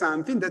could have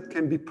something that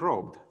can be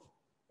probed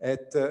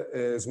at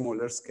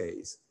smaller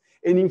scales.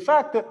 And in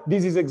fact,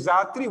 this is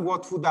exactly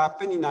what would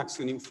happen in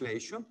axion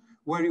inflation,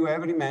 where you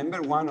have, remember,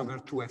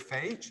 1/2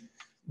 FH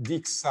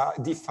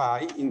d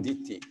phi in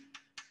dt.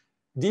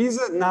 This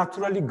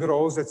naturally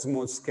grows at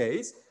small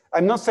scales.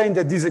 I'm not saying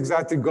that this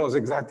exactly goes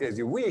exactly as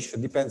you wish,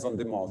 it depends on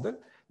the model,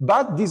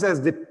 but this has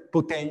the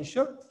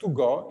potential to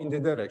go in the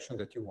direction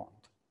that you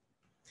want.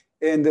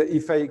 And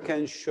if I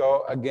can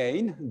show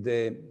again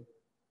the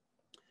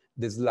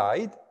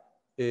slide,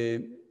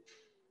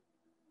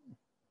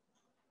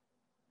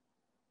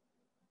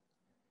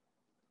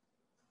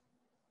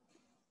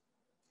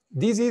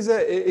 this is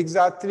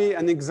exactly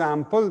an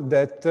example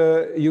that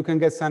you can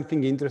get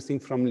something interesting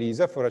from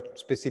LISA for a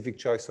specific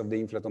choice of the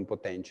inflaton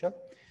potential.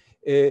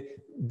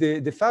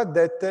 The fact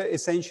that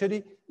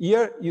essentially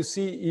here you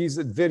see is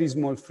a very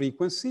small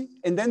frequency,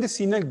 and then the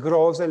signal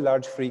grows at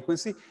large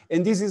frequency,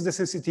 and this is the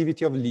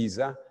sensitivity of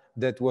LISA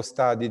that was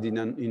studied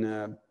in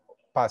a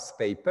past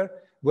paper,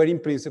 where in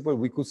principle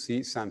we could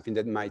see something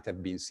that might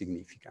have been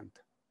significant.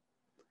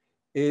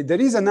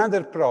 There is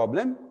another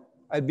problem.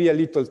 I'll be a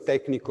little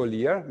technical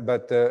here,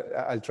 but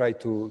I'll try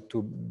to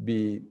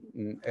be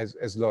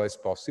as low as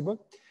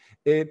possible.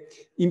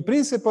 In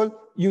principle,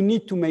 you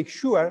need to make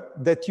sure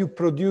that you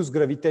produce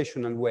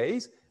gravitational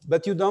waves,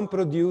 but you don't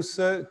produce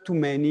too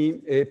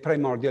many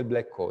primordial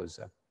black holes.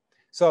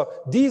 So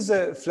these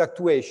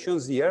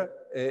fluctuations here,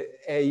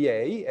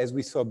 AA, as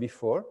we saw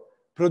before,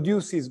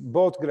 produces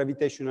both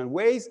gravitational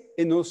waves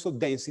and also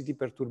density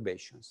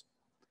perturbations.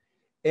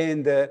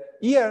 And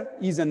here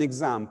is an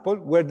example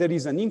where there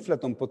is an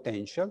inflaton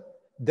potential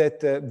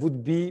that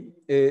would be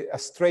a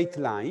straight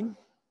line,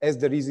 as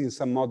there is in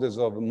some models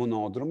of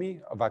monodromy,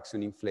 of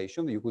axion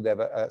inflation. You could have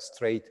a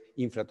straight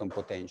inflaton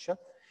potential.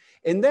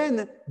 And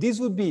then this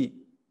would be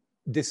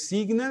the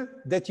signal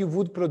that you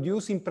would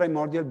produce in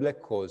primordial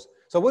black holes.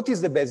 So what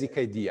is the basic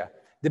idea?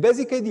 The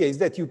basic idea is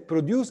that you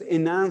produce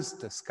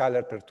enhanced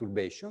scalar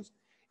perturbations,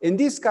 and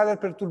these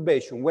scalar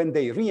perturbations, when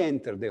they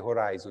re-enter the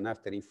horizon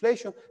after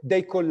inflation,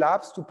 they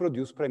collapse to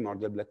produce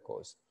primordial black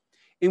holes.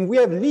 And we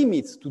have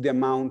limits to the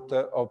amount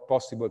of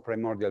possible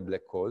primordial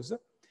black holes.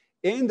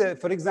 And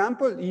for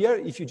example, here,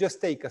 if you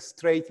just take a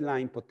straight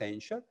line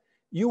potential,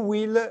 you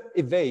will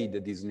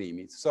evade these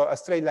limits. So a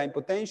straight line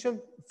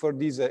potential for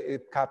these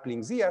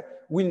couplings here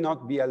will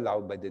not be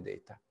allowed by the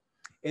data.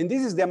 And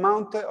this is the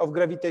amount of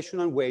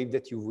gravitational wave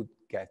that you would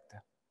get.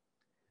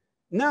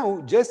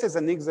 Now, just as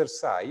an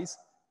exercise,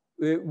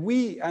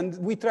 we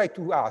try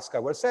to ask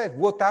ourselves,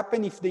 what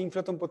happens if the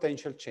inflaton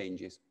potential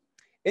changes?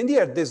 And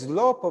here, the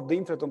slope of the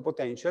inflaton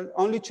potential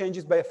only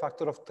changes by a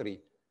factor of 3.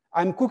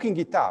 I'm cooking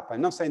it up.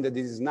 I'm not saying that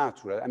this is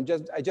natural.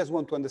 I just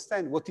want to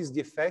understand what is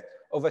the effect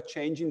of a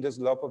change in the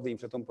slope of the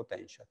inflaton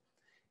potential.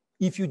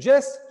 If you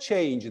just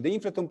change the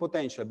inflaton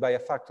potential by a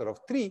factor of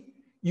 3,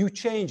 you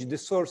change the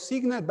source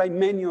signal by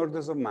many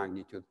orders of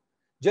magnitude,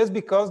 just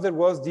because there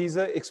was this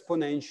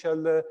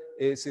exponential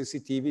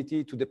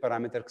sensitivity to the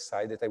parameter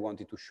psi that I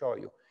wanted to show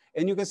you.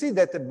 And you can see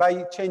that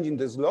by changing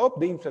the slope,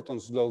 the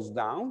inflaton slows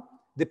down,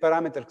 the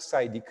parameter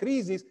psi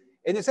decreases,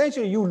 and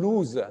essentially you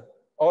lose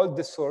all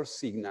the source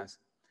signals.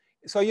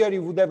 So here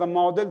you would have a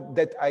model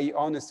that I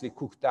honestly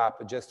cooked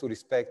up just to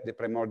respect the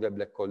primordial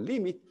black hole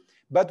limit,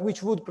 but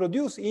which would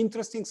produce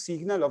interesting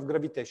signal of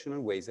gravitational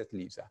waves at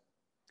LISA.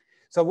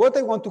 So what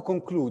I want to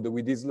conclude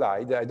with this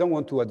slide, I don't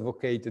want to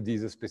advocate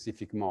this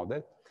specific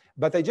model,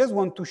 but I just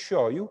want to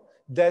show you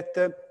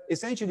that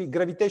essentially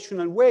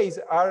gravitational waves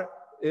are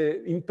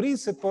in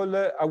principle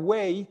a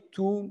way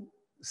to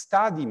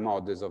study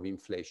models of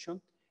inflation,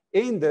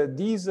 and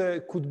these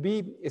could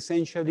be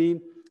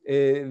essentially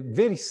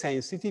very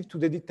sensitive to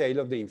the detail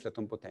of the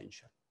inflaton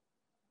potential.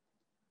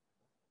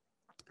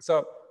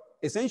 So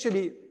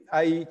essentially,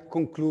 I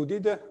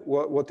concluded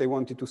what I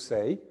wanted to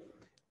say.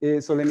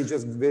 So let me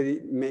just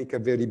make a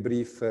very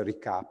brief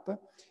recap.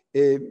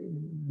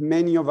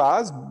 Many of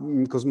us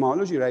in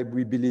cosmology, right,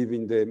 we believe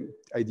in the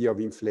idea of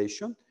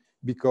inflation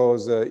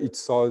because it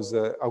solves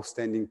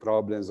outstanding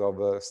problems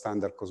of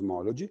standard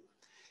cosmology.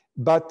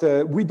 But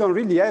we don't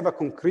really have a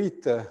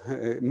concrete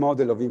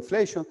model of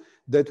inflation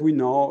that we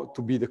know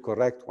to be the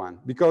correct one,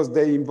 because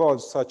they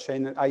involve such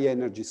high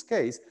energy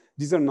scales.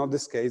 These are not the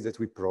scales that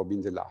we probe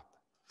in the lab.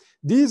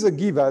 These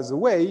give us a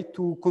way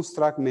to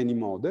construct many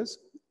models.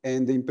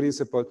 And in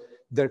principle,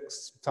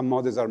 some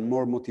models are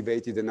more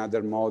motivated than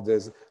other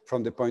models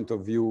from the point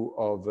of view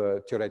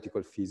of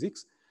theoretical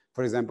physics.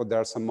 For example, there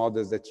are some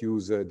models that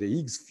use the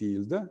Higgs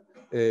field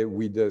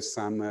with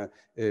some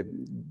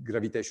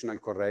gravitational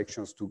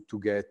corrections to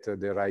get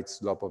the right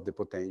slope of the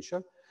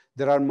potential.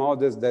 There are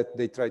models that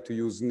they try to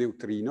use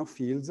neutrino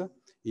fields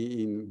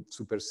in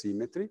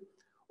supersymmetry,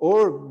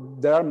 or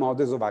there are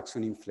models of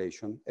axion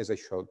inflation, as I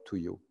showed to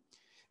you.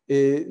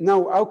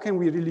 Now, how can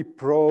we really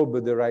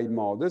probe the right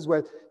models?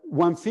 Well,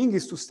 one thing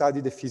is to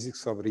study the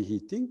physics of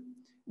reheating,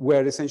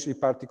 where essentially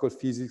particle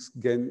physics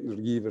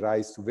can give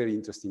rise to very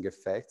interesting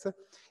effects.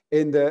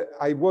 And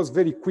I was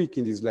very quick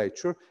in this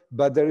lecture,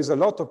 but there is a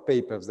lot of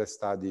papers that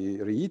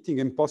study reheating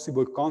and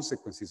possible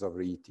consequences of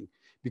reheating,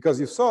 because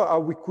you saw how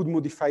we could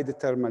modify the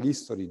thermal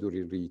history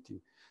during reheating.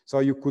 So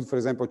you could, for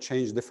example,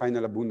 change the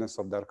final abundance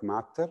of dark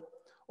matter,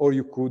 or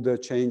you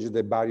could change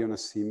the baryon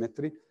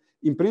asymmetry.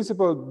 In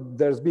principle,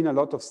 there's been a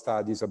lot of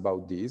studies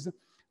about this.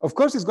 Of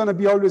course, it's going to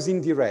be always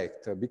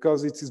indirect,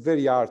 because it is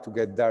very hard to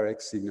get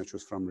direct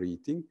signatures from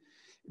reheating,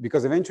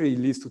 because eventually it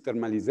leads to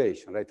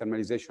thermalization, right?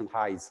 Thermalization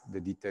hides the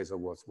details of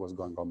what's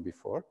going on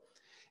before.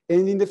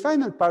 And in the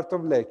final part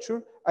of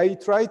lecture, I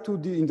try to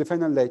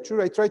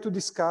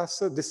discuss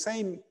the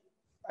same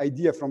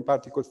idea from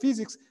particle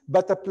physics,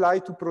 but apply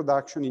to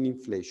production in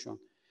inflation,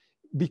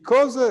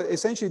 because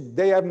essentially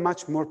they have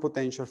much more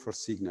potential for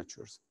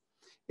signatures.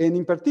 And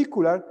in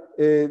particular,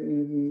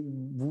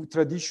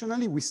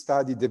 traditionally, we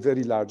studied the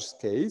very large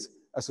scales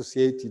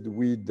associated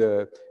with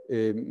the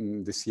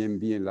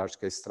CMB and large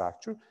scale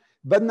structure.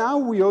 But now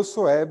we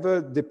also have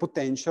the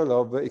potential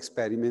of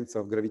experiments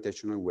of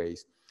gravitational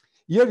waves.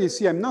 Here you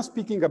see, I'm not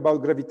speaking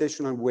about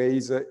gravitational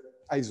waves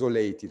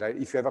isolated. Right?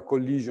 If you have a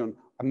collision,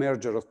 a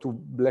merger of two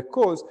black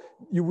holes,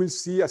 you will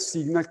see a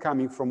signal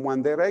coming from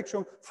one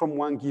direction from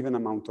one given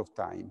amount of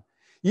time.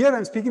 Here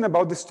I'm speaking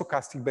about the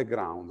stochastic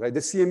background, right?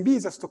 The CMB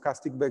is a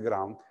stochastic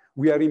background.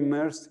 We are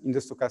immersed in the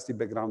stochastic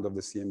background of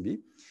the CMB.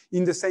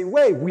 In the same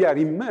way, we are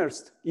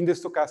immersed in the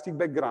stochastic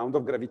background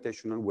of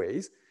gravitational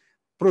waves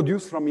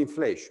produced from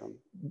inflation.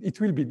 It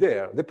will be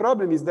there. The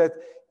problem is that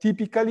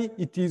typically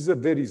it is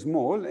very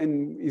small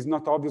and is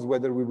not obvious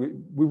whether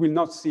we will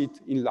not see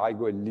it in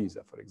LIGO and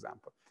LISA, for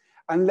example.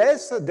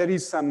 Unless there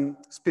is some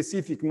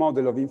specific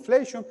model of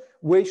inflation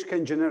which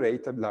can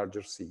generate a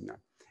larger signal.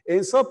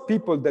 And so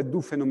people that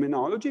do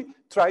phenomenology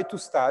try to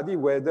study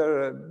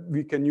whether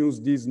we can use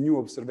this new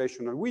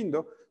observational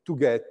window to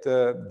get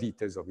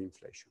details of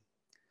inflation.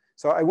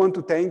 So I want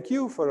to thank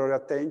you for your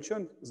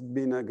attention. It's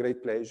been a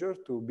great pleasure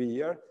to be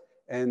here.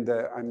 And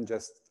I'm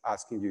just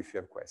asking you if you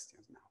have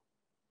questions now.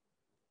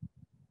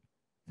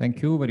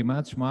 Thank you very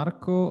much,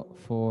 Marco,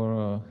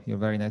 for your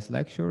very nice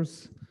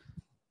lectures.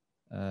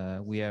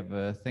 We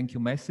have thank you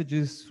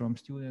messages from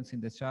students in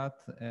the chat,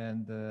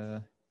 and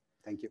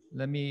thank you.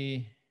 Let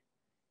me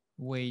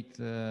wait.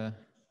 Yeah,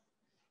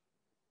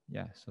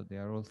 so they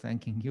are all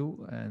thanking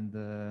you,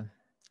 and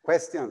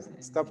questions.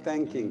 Stop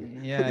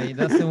thanking. Yeah, he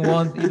doesn't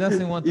want. He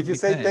doesn't want. If you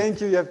say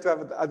thank you, you have to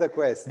have other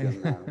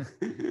questions now.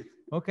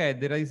 Okay,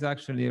 there is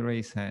actually a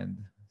raised hand.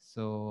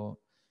 So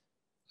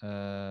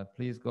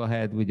please go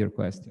ahead with your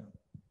question.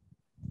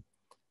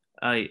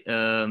 Hi,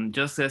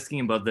 just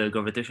asking about the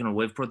gravitational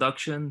wave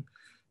production.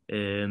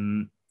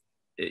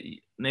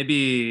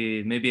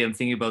 Maybe I'm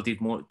thinking about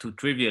it more too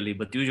trivially,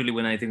 but usually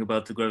when I think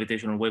about the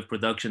gravitational wave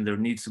production, there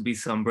needs to be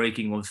some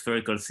breaking of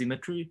spherical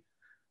symmetry.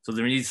 So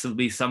there needs to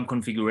be some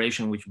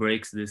configuration which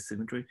breaks this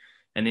symmetry.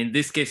 And in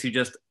this case, you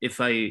just, if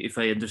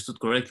I understood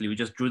correctly, we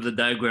just drew the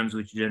diagrams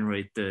which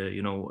generate,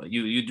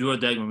 you drew a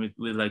diagram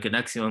with like an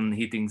axion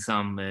hitting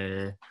some,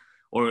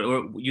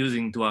 or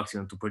using two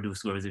axions to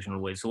produce gravitational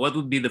waves. So what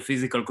would be the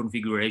physical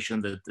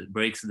configuration that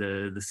breaks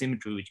the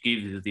symmetry which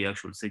gives you the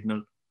actual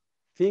signal?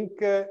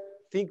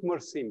 Think more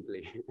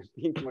simply.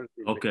 Think more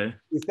simply. Okay.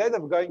 Instead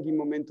of going in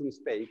momentum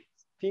space,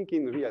 think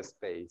in real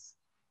space.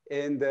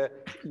 And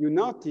you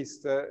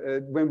noticed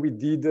when we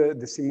did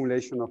the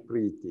simulation of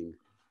preheating,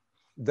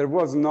 there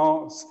was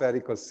no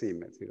spherical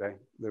symmetry, right?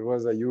 There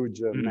was a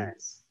huge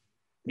mess.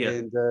 Yeah.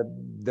 And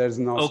there's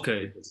no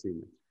spherical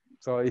symmetry.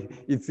 So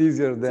it's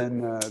easier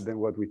than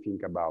what we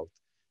think about.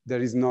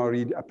 There is no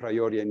really a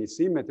priori any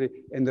symmetry,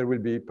 and there will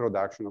be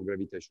production of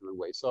gravitational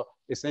waves. So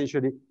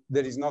essentially,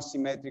 there is no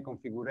symmetric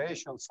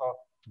configuration. So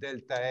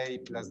delta A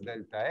plus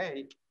delta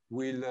A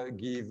will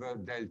give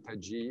delta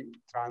G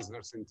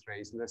transverse and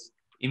traceless.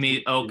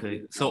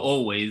 Okay, so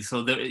always,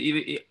 so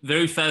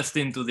very fast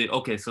into the,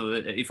 okay, so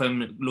if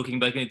I'm looking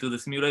back into the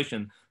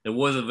simulation, there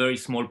was a very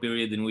small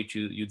period in which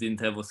you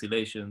didn't have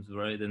oscillations,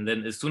 right? And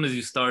then as soon as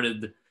you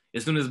started,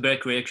 as soon as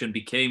back reaction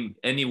became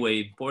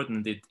anyway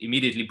important, it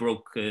immediately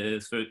broke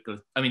spherical,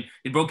 I mean,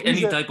 it broke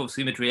any type of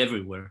symmetry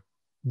everywhere.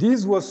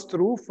 This was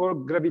true for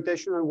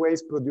gravitational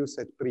waves produced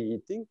at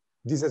preheating.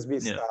 This has been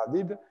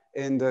studied,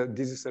 and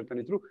this is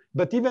certainly true.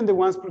 But even the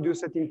ones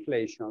produced at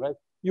inflation, right?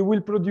 You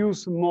will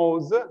produce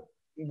modes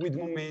with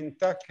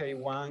momenta,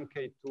 K1,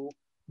 K2.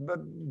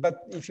 But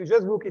if you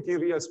just look at it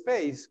in real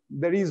space,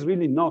 there is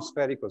really no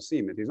spherical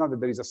symmetry. It's not that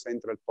there is a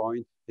central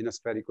point in a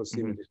spherical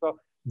symmetry. So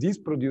this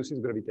produces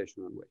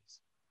gravitational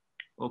waves.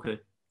 Okay,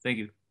 thank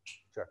you.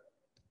 Sure.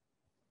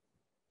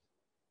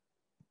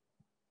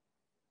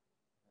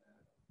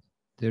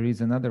 There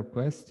is another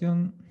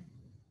question.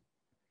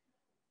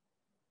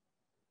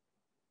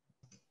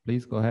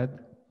 Please go ahead.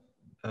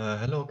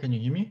 Hello, can you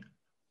hear me?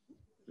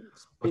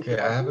 Okay,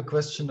 I have a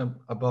question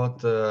about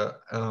the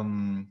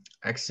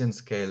axion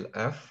scale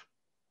F.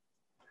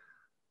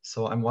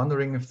 So I'm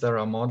wondering if there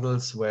are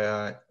models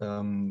where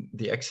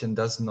the axion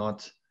does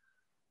not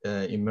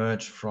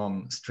emerge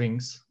from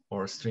strings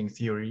or string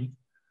theory.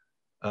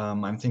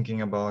 I'm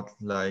thinking about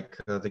like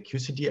the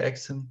QCD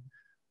axion.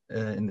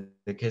 In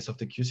the case of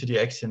the QCD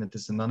axion, it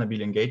is a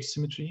non-abelian gauge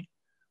symmetry.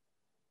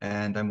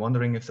 And I'm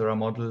wondering if there are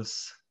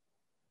models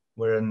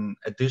where an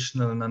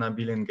additional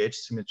non-abelian gauge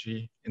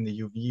symmetry in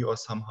the UV or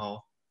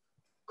somehow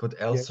could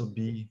also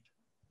be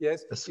the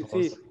source.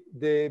 You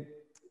see,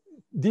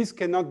 this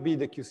cannot be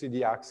the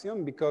QCD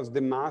axion because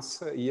the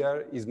mass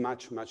here is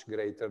much, much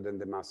greater than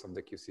the mass of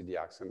the QCD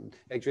axion.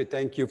 Actually,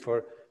 thank you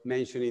for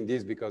mentioning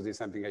this because it's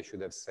something I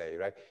should have said,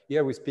 right?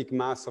 Here we speak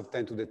mass of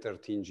 10 to the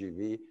 13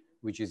 GeV,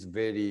 which is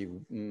very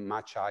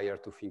much higher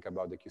to think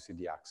about the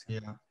QCD axion.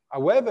 Yeah.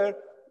 However,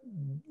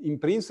 in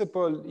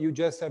principle, you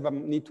just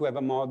need to have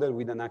a model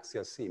with an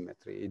axial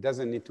symmetry. It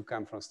doesn't need to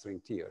come from string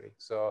theory.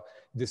 So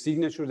the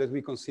signatures that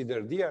we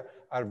considered here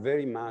are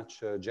very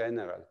much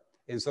general.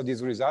 And so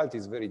this result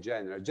is very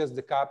general, just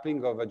the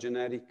coupling of a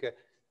generic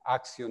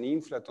axion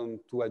inflaton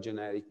to a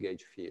generic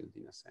gauge field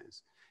in a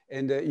sense.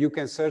 And you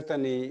can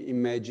certainly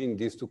imagine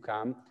this to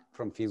come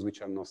from things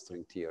which are not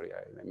string theory.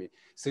 I mean,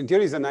 string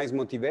theory is a nice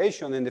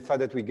motivation, and the fact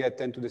that we get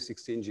 10 to the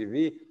 16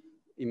 GeV,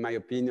 in my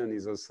opinion,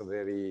 is also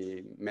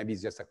very, maybe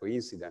it's just a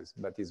coincidence,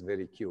 but it's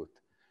very cute.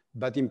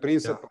 But in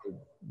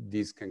principle,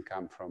 this can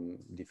come from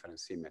different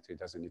symmetry. It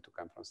doesn't need to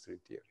come from string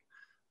theory.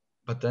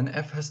 But then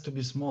F has to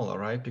be smaller,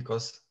 right?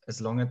 Because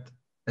as long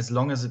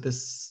as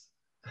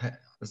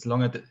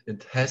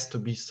it has to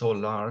be so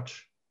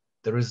large,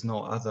 there is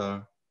no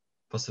other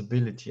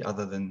possibility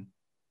other than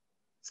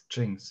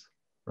strings,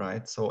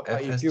 right? So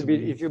F has to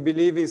be. If you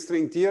believe in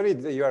string theory,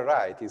 you are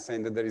right in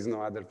saying that there is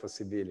no other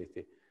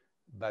possibility.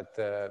 But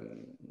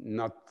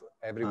not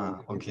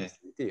everyone believes in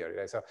string theory.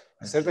 Right? So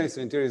certainly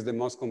string theory is the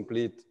most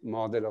complete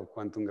model of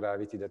quantum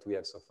gravity that we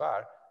have so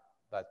far,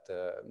 but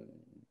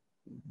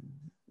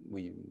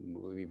we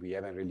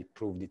haven't really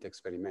proved it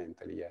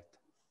experimentally yet.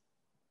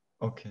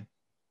 Okay,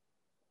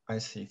 I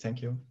see.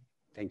 Thank you.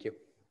 Thank you.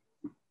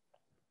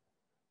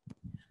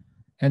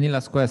 Any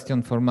last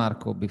question for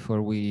Marco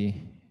before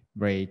we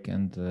break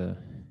and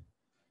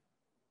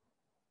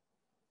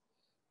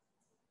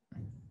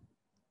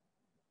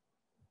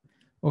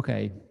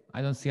Okay,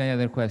 I don't see any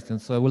other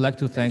questions. So I would like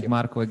to thank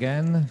Marco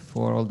again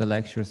for all the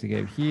lectures he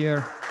gave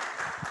here.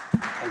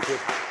 Thank you.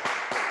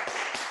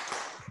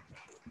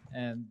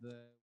 And